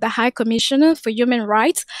Office of the High Commissioner for Human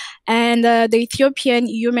Rights and the Ethiopian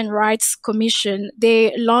Human Rights Commission,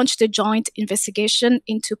 they launched a joint investigation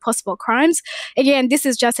into possible crimes. Again, this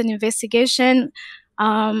is just an investigation.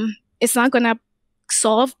 It's not going to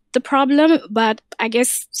solve the problem, but I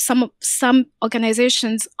guess some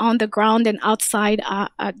organizations on the ground and outside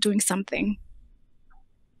are doing something.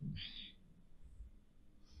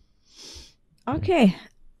 Okay.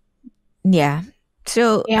 Yeah.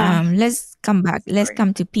 So let's come back. Let's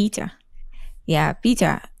come to Peter. Yeah,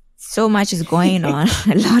 Peter. So much is going on.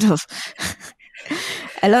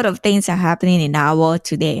 a lot of things are happening in our world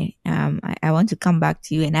today. I want to come back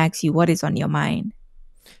to you and ask you what is on your mind.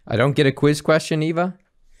 I don't get a quiz question, Eva?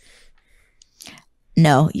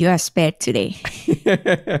 No, you are spared today.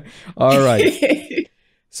 All right.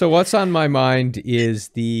 So what's on my mind is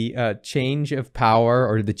the change of power,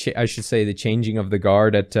 or I should say the changing of the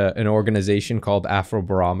guard at an organization called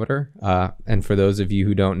Afrobarometer. And for those of you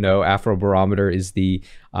who don't know, Afrobarometer is the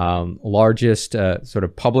largest sort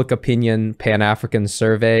of public opinion Pan-African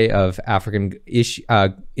survey of African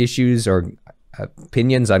issues or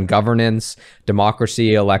opinions on governance,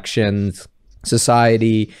 democracy, elections,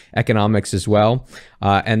 society, economics as well.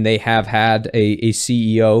 And they have had a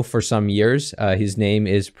CEO for some years. His name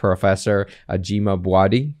is Professor Ajima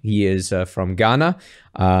Bwadi. He is from Ghana.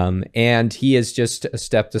 And he has just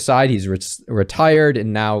stepped aside. He's retired,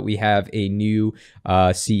 and now we have a new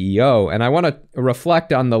CEO. And I want to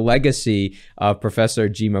reflect on the legacy of Professor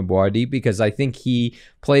Ajima Bwadi, because I think he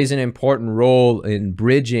plays an important role in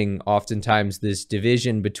bridging oftentimes this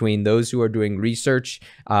division between those who are doing research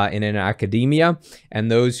in an academia and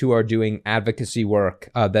those who are doing advocacy work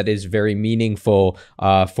that is very meaningful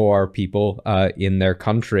for people in their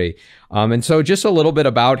country. And so just a little bit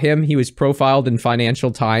about him. He was profiled in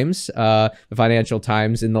Financial Times, the Financial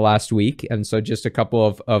Times in the last week. And so just a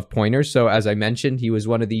couple of pointers. So as I mentioned, he was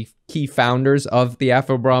one of the key founders of the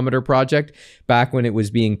Afrobarometer project back when it was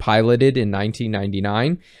being piloted in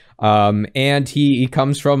 1999. And he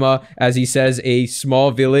comes from, as he says, a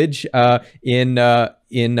small village in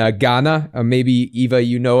Ghana. Maybe Eva,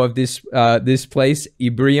 you know of this place,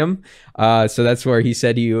 Ibrium. So that's where he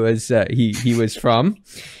said he was from.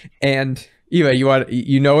 And Eva,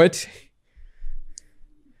 you know it?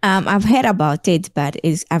 I've heard about it, but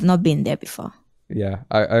I've not been there before. Yeah,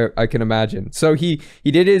 I can imagine. So he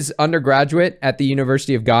did his undergraduate at the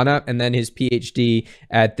University of Ghana and then his PhD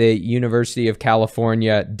at the University of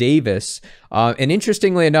California, Davis. And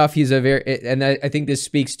interestingly enough, I think this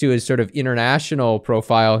speaks to his sort of international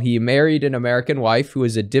profile. He married an American wife who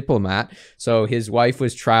was a diplomat. So his wife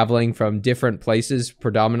was traveling from different places,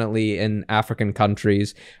 predominantly in African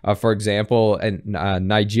countries. For example, in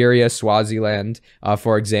Nigeria, Swaziland,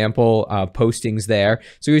 for example, postings there.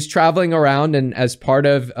 So he was traveling around, and as part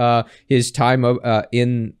of his time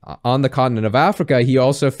on the continent of Africa, he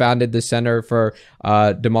also founded the Center for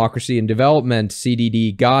Democracy and Development,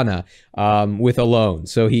 CDD Ghana, with a loan.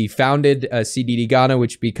 So he founded CDD Ghana,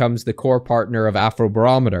 which becomes the core partner of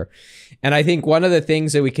Afrobarometer. And I think one of the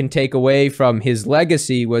things that we can take away from his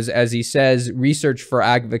legacy was, as he says, research for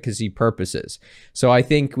advocacy purposes. So I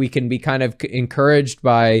think we can be kind of encouraged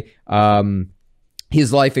by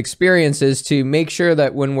his life experiences to make sure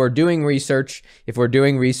that when we're doing research, if we're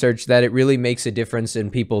doing research, that it really makes a difference in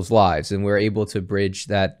people's lives, and we're able to bridge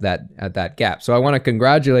that gap. So I want to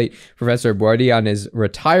congratulate Professor Boadi on his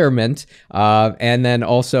retirement, and then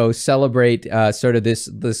also celebrate sort of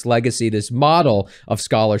this legacy, this model of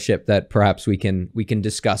scholarship that perhaps we can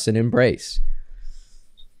discuss and embrace.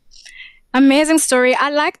 Amazing story. I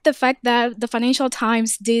like the fact that the Financial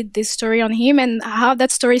Times did this story on him and how that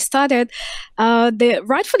story started. They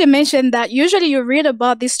rightfully mentioned that usually you read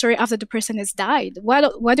about this story after the person has died. Why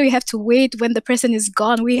do we have to wait when the person is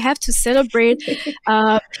gone? We have to celebrate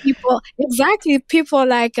people. Exactly. People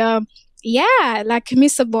like, like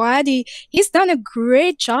Mr. Boadi. He's done a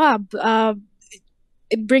great job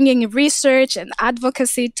bringing research and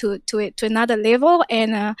advocacy to another level,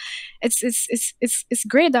 and it's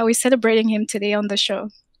great that we're celebrating him today on the show.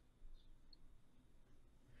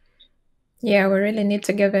 Yeah, we really need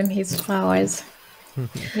to give him his flowers.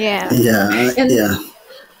 Yeah.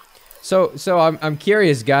 So I'm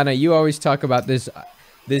curious, Ghana. You always talk about this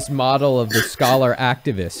model of the scholar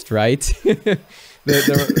activist, right?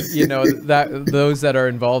 Those that are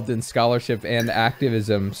involved in scholarship and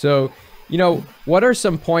activism. So, what are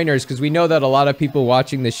some pointers? Because we know that a lot of people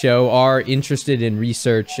watching the show are interested in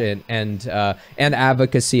research and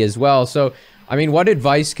advocacy as well. So, I mean, what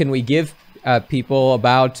advice can we give people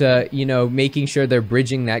about making sure they're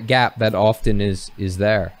bridging that gap that often is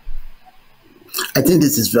there? I think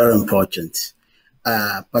this is very important,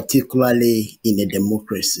 particularly in a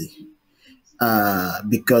democracy,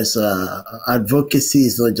 because advocacy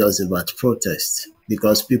is not just about protest.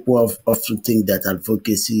 Because people often think that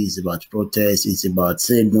advocacy is about protest, it's about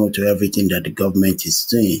saying no to everything that the government is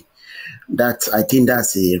doing. I think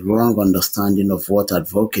that's a wrong understanding of what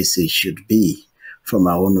advocacy should be, from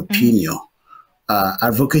our own opinion.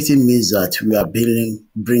 Advocacy means that we are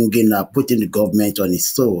putting the government on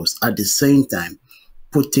its toes, at the same time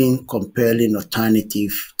putting compelling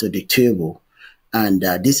alternative to the table. And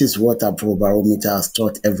this is what Afrobarometer has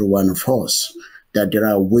taught every one of us, that there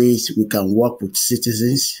are ways we can work with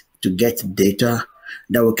citizens to get data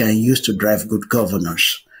that we can use to drive good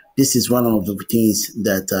governance. This is one of the things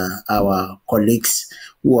that our colleagues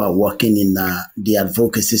who are working in the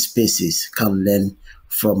advocacy spaces can learn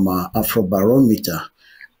from Afrobarometer.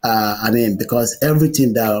 Because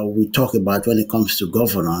everything that we talk about when it comes to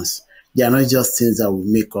governance, they are not just things that we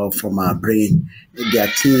make up from our brain. They are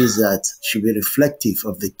things that should be reflective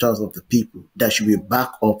of the thoughts of the people, that should be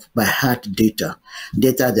backed up by hard data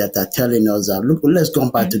that are telling us that, look, let's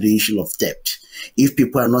go back to the issue of debt. If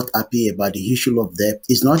people are not happy about the issue of debt,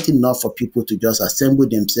 it's not enough for people to just assemble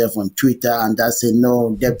themselves on Twitter and say,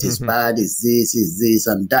 no, debt is bad, is this,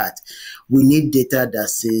 and that. We need data that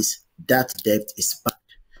says that debt is bad,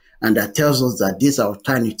 and that tells us that this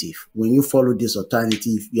alternative, when you follow this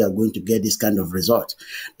alternative, you are going to get this kind of result.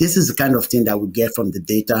 This is the kind of thing that we get from the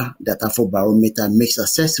data that Afrobarometer makes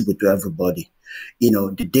accessible to everybody.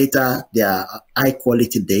 The data, they are high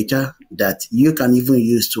quality data that you can even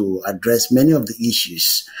use to address many of the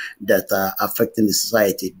issues that are affecting the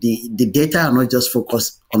society. The data are not just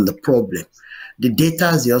focused on the problem. The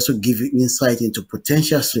data, they also give you insight into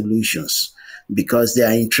potential solutions, because they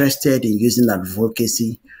are interested in using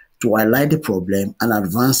advocacy to highlight the problem and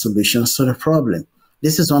advance solutions to the problem.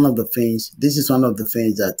 This is one of the things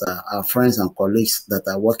that our friends and colleagues that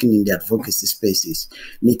are working in the advocacy spaces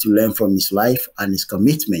need to learn from his life and his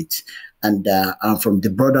commitment, and from the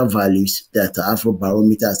broader values that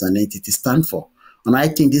Afrobarometer as an entity stand for. And I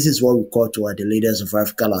think this is what we call to the leaders of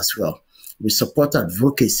Africa as well. We support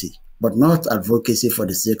advocacy, but not advocacy for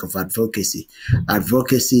the sake of advocacy.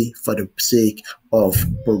 Advocacy for the sake of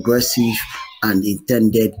progressive and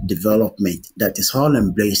intended development that is all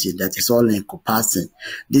embracing, that is all encompassing.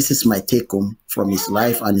 This is my take home from his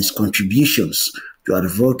life and his contributions to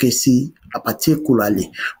advocacy,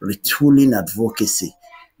 particularly retooling advocacy,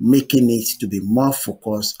 making it to be more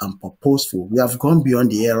focused and purposeful. We have gone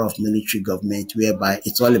beyond the era of military government, whereby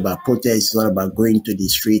it's all about protest, it's all about going to the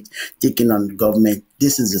street, taking on the government.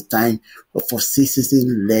 This is the time for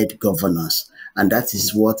citizen-led governance. And that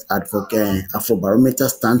is what Afrobarometer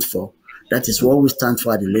stands for. That is what we stand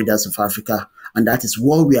for, the leaders of Africa. And that is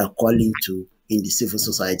what we are calling to in the civil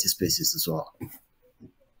society spaces as well.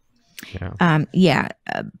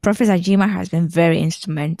 Professor Gyimah has been very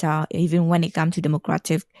instrumental, even when it comes to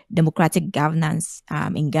democratic governance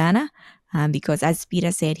in Ghana. because as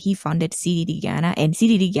Peter said, he founded CDD Ghana, and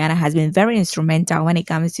CDD Ghana has been very instrumental when it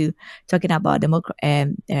comes to talking about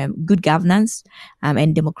good governance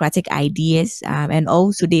and democratic ideas. And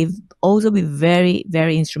also they've also been very,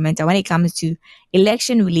 very instrumental when it comes to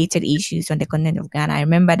election-related issues on the continent of Ghana. I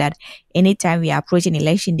remember that anytime we are approaching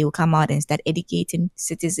election, they will come out and start educating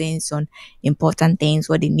citizens on important things,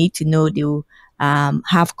 what they need to know. They will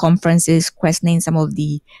have conferences questioning some of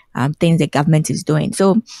the things the government is doing.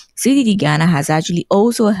 So CDD Ghana has actually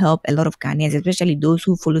also helped a lot of Ghanaians, especially those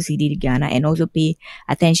who follow CDD Ghana and also pay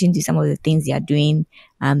attention to some of the things they are doing.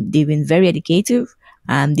 They've been very educative.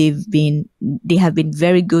 They have been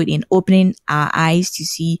very good in opening our eyes to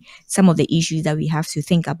see some of the issues that we have to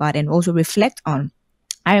think about and also reflect on.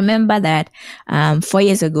 I remember that 4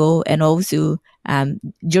 years ago, and also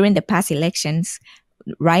during the past elections,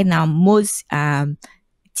 right now most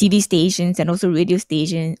TV stations and also radio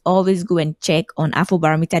stations always go and check on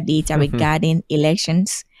Afrobarometer data regarding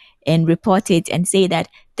elections and report it and say that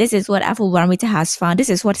this is what Afrobarometer has found. This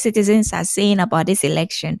is what citizens are saying about this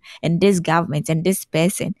election and this government and this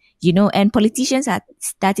person, and politicians are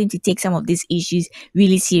starting to take some of these issues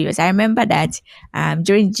really serious. I remember that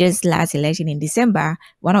during just last election in December,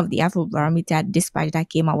 one of the Afrobarometer dispatch that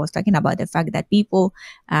came out was talking about the fact that people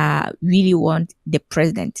really want the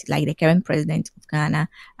president, like the current president of Ghana.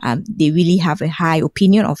 They really have a high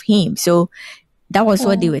opinion of him. So that was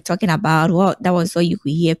what they were talking about. That was what you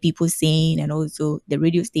could hear people saying, and also the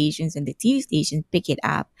radio stations and the TV stations pick it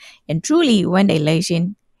up. And truly, when the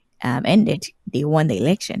election ended, they won the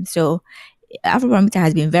election. So Afrobarometer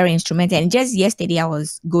has been very instrumental. And just yesterday, I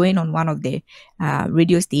was going on one of the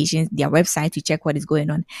radio stations, their website, to check what is going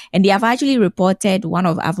on. And they have actually reported one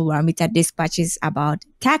of Afrobarometer dispatches about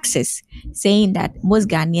taxes, saying that most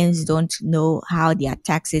Ghanaians don't know how their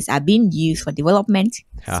taxes are being used for development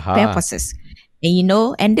purposes.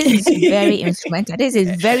 And this is very instrumental. This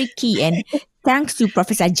is very key. And thanks to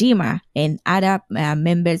Professor Jima and other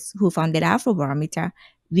members who founded Afrobarometer,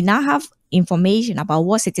 we now have information about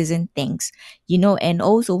what citizen thinks, and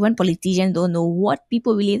also when politicians don't know what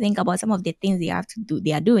people really think about some of the things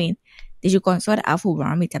they are doing, they should consult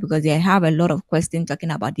Afrobarometer, because they have a lot of questions talking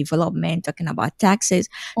about development, talking about taxes,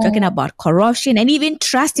 talking about corruption, and even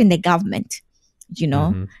trust in the government.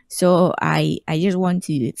 So I just want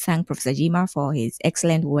to thank Professor Jima for his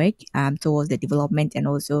excellent work towards the development and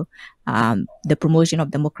also the promotion of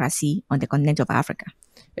democracy on the continent of Africa.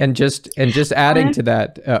 And just adding to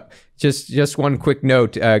that, just one quick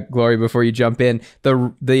note, Gloria, before you jump in,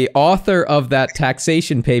 the author of that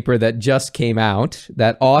taxation paper that just came out,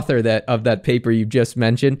 that author of that paper you just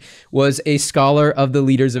mentioned, was a scholar of the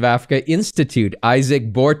Leaders of Africa Institute,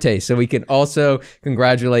 Isaac Borte. So we can also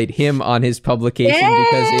congratulate him on his publication,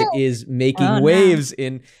 because it is making waves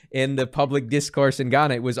in the public discourse in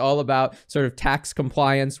Ghana. It was all about sort of tax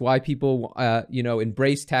compliance, why people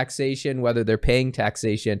embrace taxation, whether they're paying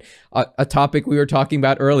taxation, a topic we were talking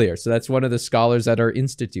about earlier. So that's one of the scholars at our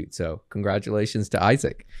institute. So congratulations to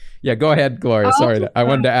Isaac. Yeah, go ahead, Gloria. Sorry, I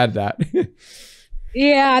wanted to add that.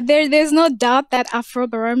 Yeah, there's no doubt that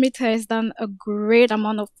Afrobarometer has done a great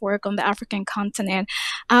amount of work on the African continent.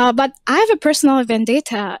 But I have a personal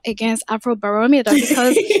vendetta against Afrobarometer,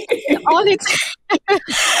 because in all its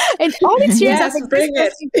years as a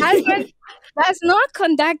does not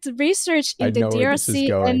conduct research in the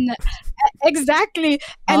DRC, and exactly,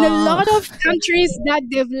 and a lot of countries that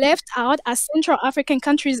they've left out are Central African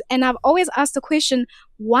countries. And I've always asked the question,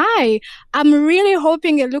 why? I'm really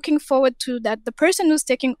hoping and looking forward to that the person who's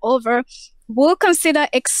taking over will consider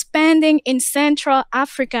expanding in Central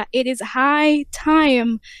Africa. It is high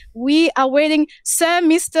time. We are waiting. Sir,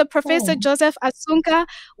 Mr. Professor Joseph Asunka,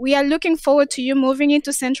 we are looking forward to you moving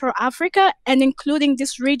into Central Africa and including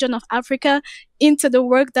this region of Africa into the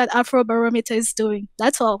work that Afrobarometer is doing.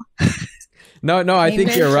 That's all. No, I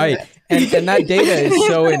think you're right. And that data is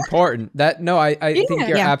so important. I think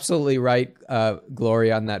you're absolutely right,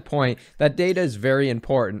 Gloria, on that point. That data is very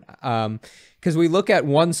important. Because we look at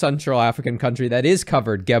one Central African country that is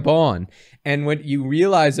covered, Gabon. And when you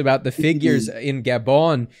realize about the figures in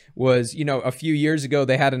Gabon was, a few years ago,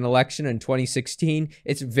 they had an election in 2016.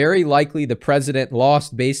 It's very likely the president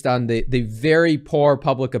lost based on the very poor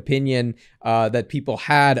public opinion that people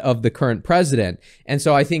had of the current president. And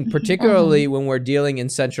so I think particularly when we're dealing in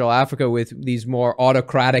Central Africa with these more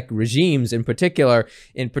autocratic regimes in particular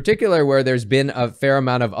where there's been a fair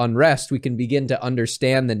amount of unrest, we can begin to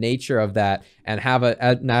understand the nature of that and have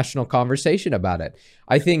a national conversation about it.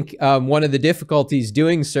 I think one of the difficulties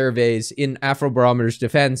doing surveys in Afrobarometer's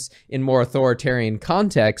defense in more authoritarian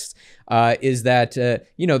contexts is that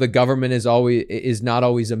the government is not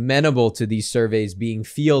always amenable to these surveys being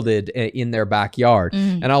fielded in their backyard.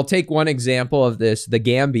 And I'll take one example of this: the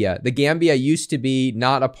Gambia. The Gambia used to be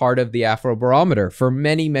not a part of the Afrobarometer for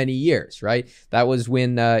many, many years, right? That was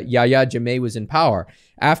when Yahya Jammeh was in power.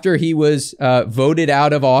 After he was voted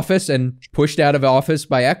out of office and pushed out of office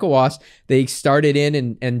by ECOWAS, they started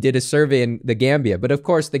in and did a survey in the Gambia. But of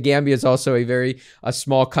course, the Gambia is also a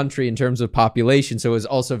small country in terms of population, so it was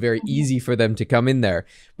also very easy for them to come in there.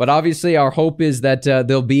 But obviously, our hope is that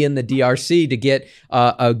they'll be in the DRC to get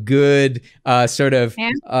a good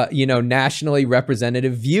nationally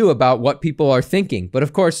representative view about what people are thinking. But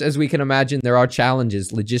of course, as we can imagine, there are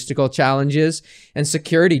challenges, logistical challenges and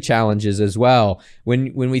security challenges as well.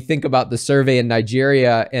 When we think about the survey in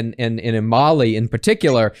Nigeria and in Mali in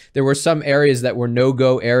particular, there were some areas that were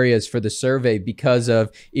no-go areas for the survey because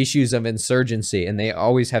of issues of insurgency, and they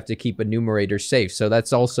always have to keep a numerator safe. So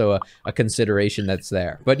that's also a consideration that's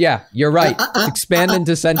there. But yeah, you're right. Expand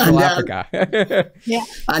into Central Africa. Yeah.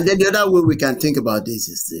 And then the other way we can think about this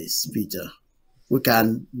is this, Peter. We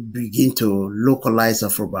can begin to localize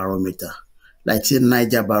Afrobarometer, like say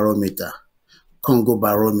Niger Barometer, Congo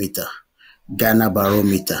Barometer, Ghana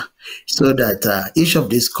Barometer, so that each of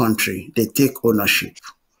these countries, they take ownership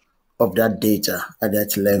of that data at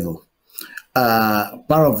that level.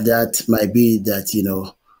 Part of that might be that,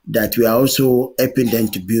 that we are also helping them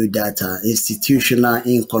to build that institutional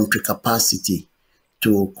in-country capacity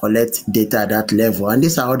to collect data at that level. And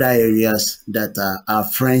these are other areas that our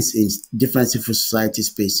friends in different civil society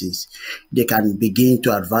spaces, they can begin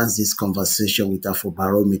to advance this conversation with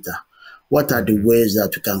Afrobarometer. What are the ways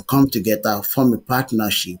that we can come together, form a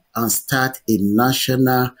partnership, and start a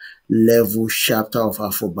national level chapter of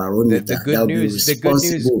Afrobarometer? The good news,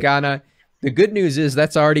 Ghana. The good news is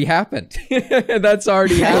that's already happened. That's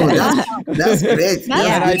already happened. That's great.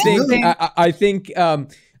 And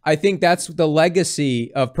I think that's the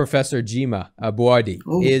legacy of Professor Jima Boadi,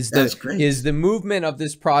 is the movement of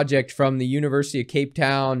this project from the University of Cape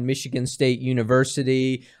Town, Michigan State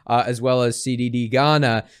University, as well as CDD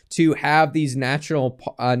Ghana, to have these national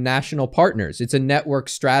partners. It's a network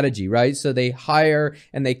strategy, right? So they hire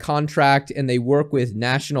and they contract and they work with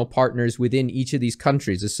national partners within each of these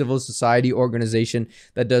countries, a civil society organization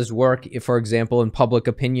that does work, for example, in public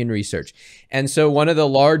opinion research. And so one of the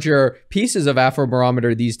larger pieces of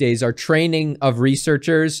Afrobarometer these days are training of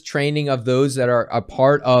researchers, training of those that are a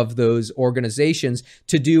part of those organizations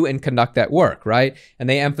to do and conduct that work, right? And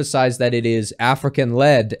they emphasize that it is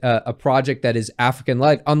African-led, a project that is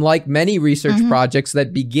African-led. Unlike many research projects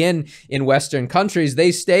that begin in Western countries,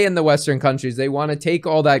 they stay in the Western countries. They want to take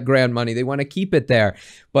all that grant money. They want to keep it there.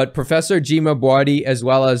 But Professor Jima Boadi, as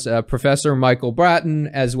well as Professor Michael Bratton,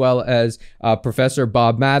 as well as Professor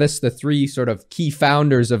Bob Mattis, the three sort of key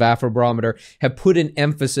founders of Afrobarometer, have put an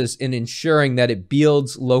emphasis in ensuring that it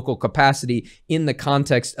builds local capacity in the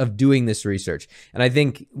context of doing this research. And I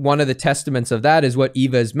think one of the testaments of that is what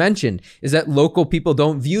Eva has mentioned, is that local people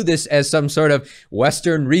don't view this as some sort of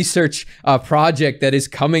Western research project that is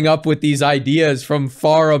coming up with these ideas from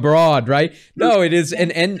far abroad, right? No, it is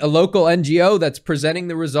a local NGO that's presenting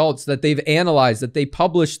the results that they've analyzed, that they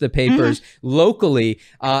publish the papers locally,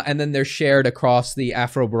 and then they're shared across the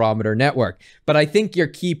Afrobarometer network. But I think your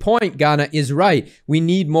key point, Ghana, is right. We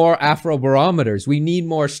need more Afrobarometers. We need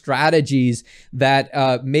more strategies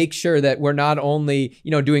that make sure that we're not only,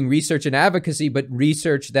 doing research and advocacy, but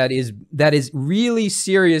research that is really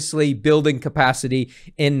seriously building capacity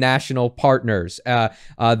in national partners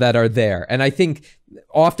that are there. And I think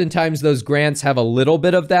oftentimes those grants have a little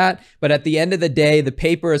bit of that, but at the end of the day, the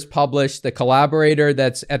paper is published, the collaborator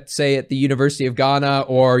that's at the University of Ghana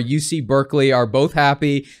or UC Berkeley are both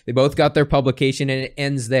happy, they both got their publication, and it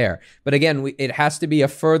ends there. But again, it has to be a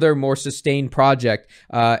further, more sustained project,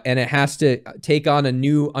 and it has to take on a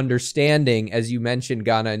new understanding, as you mentioned,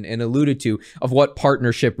 Ghana, and alluded to, of what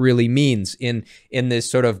partnership really means in this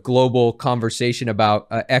sort of global conversation about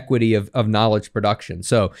equity of knowledge production.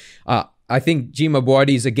 So I think Jima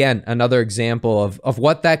Boadi is, again, another example of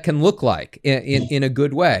what that can look like in a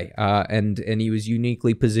good way. And he was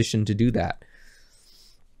uniquely positioned to do that.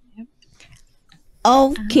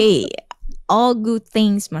 Okay. All good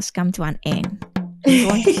things must come to an end.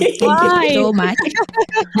 Thank you so much.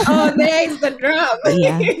 Oh, there's the drum.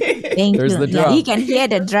 Yeah. Thank There's you. the drum. Yeah, you can hear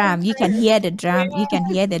the drum. You can hear the drum. You can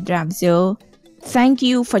hear the drum. So thank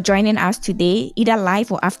you for joining us today, either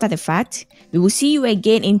live or after the fact. We will see you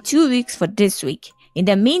again in 2 weeks for this week. In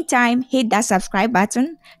the meantime, hit that subscribe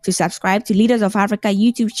button to subscribe to Leaders of Africa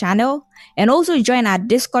YouTube channel, and also join our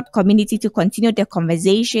Discord community to continue the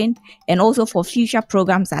conversation and also for future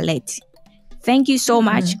programs alert. Thank you so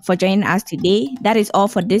much for joining us today. That is all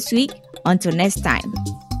for this week. Until next time.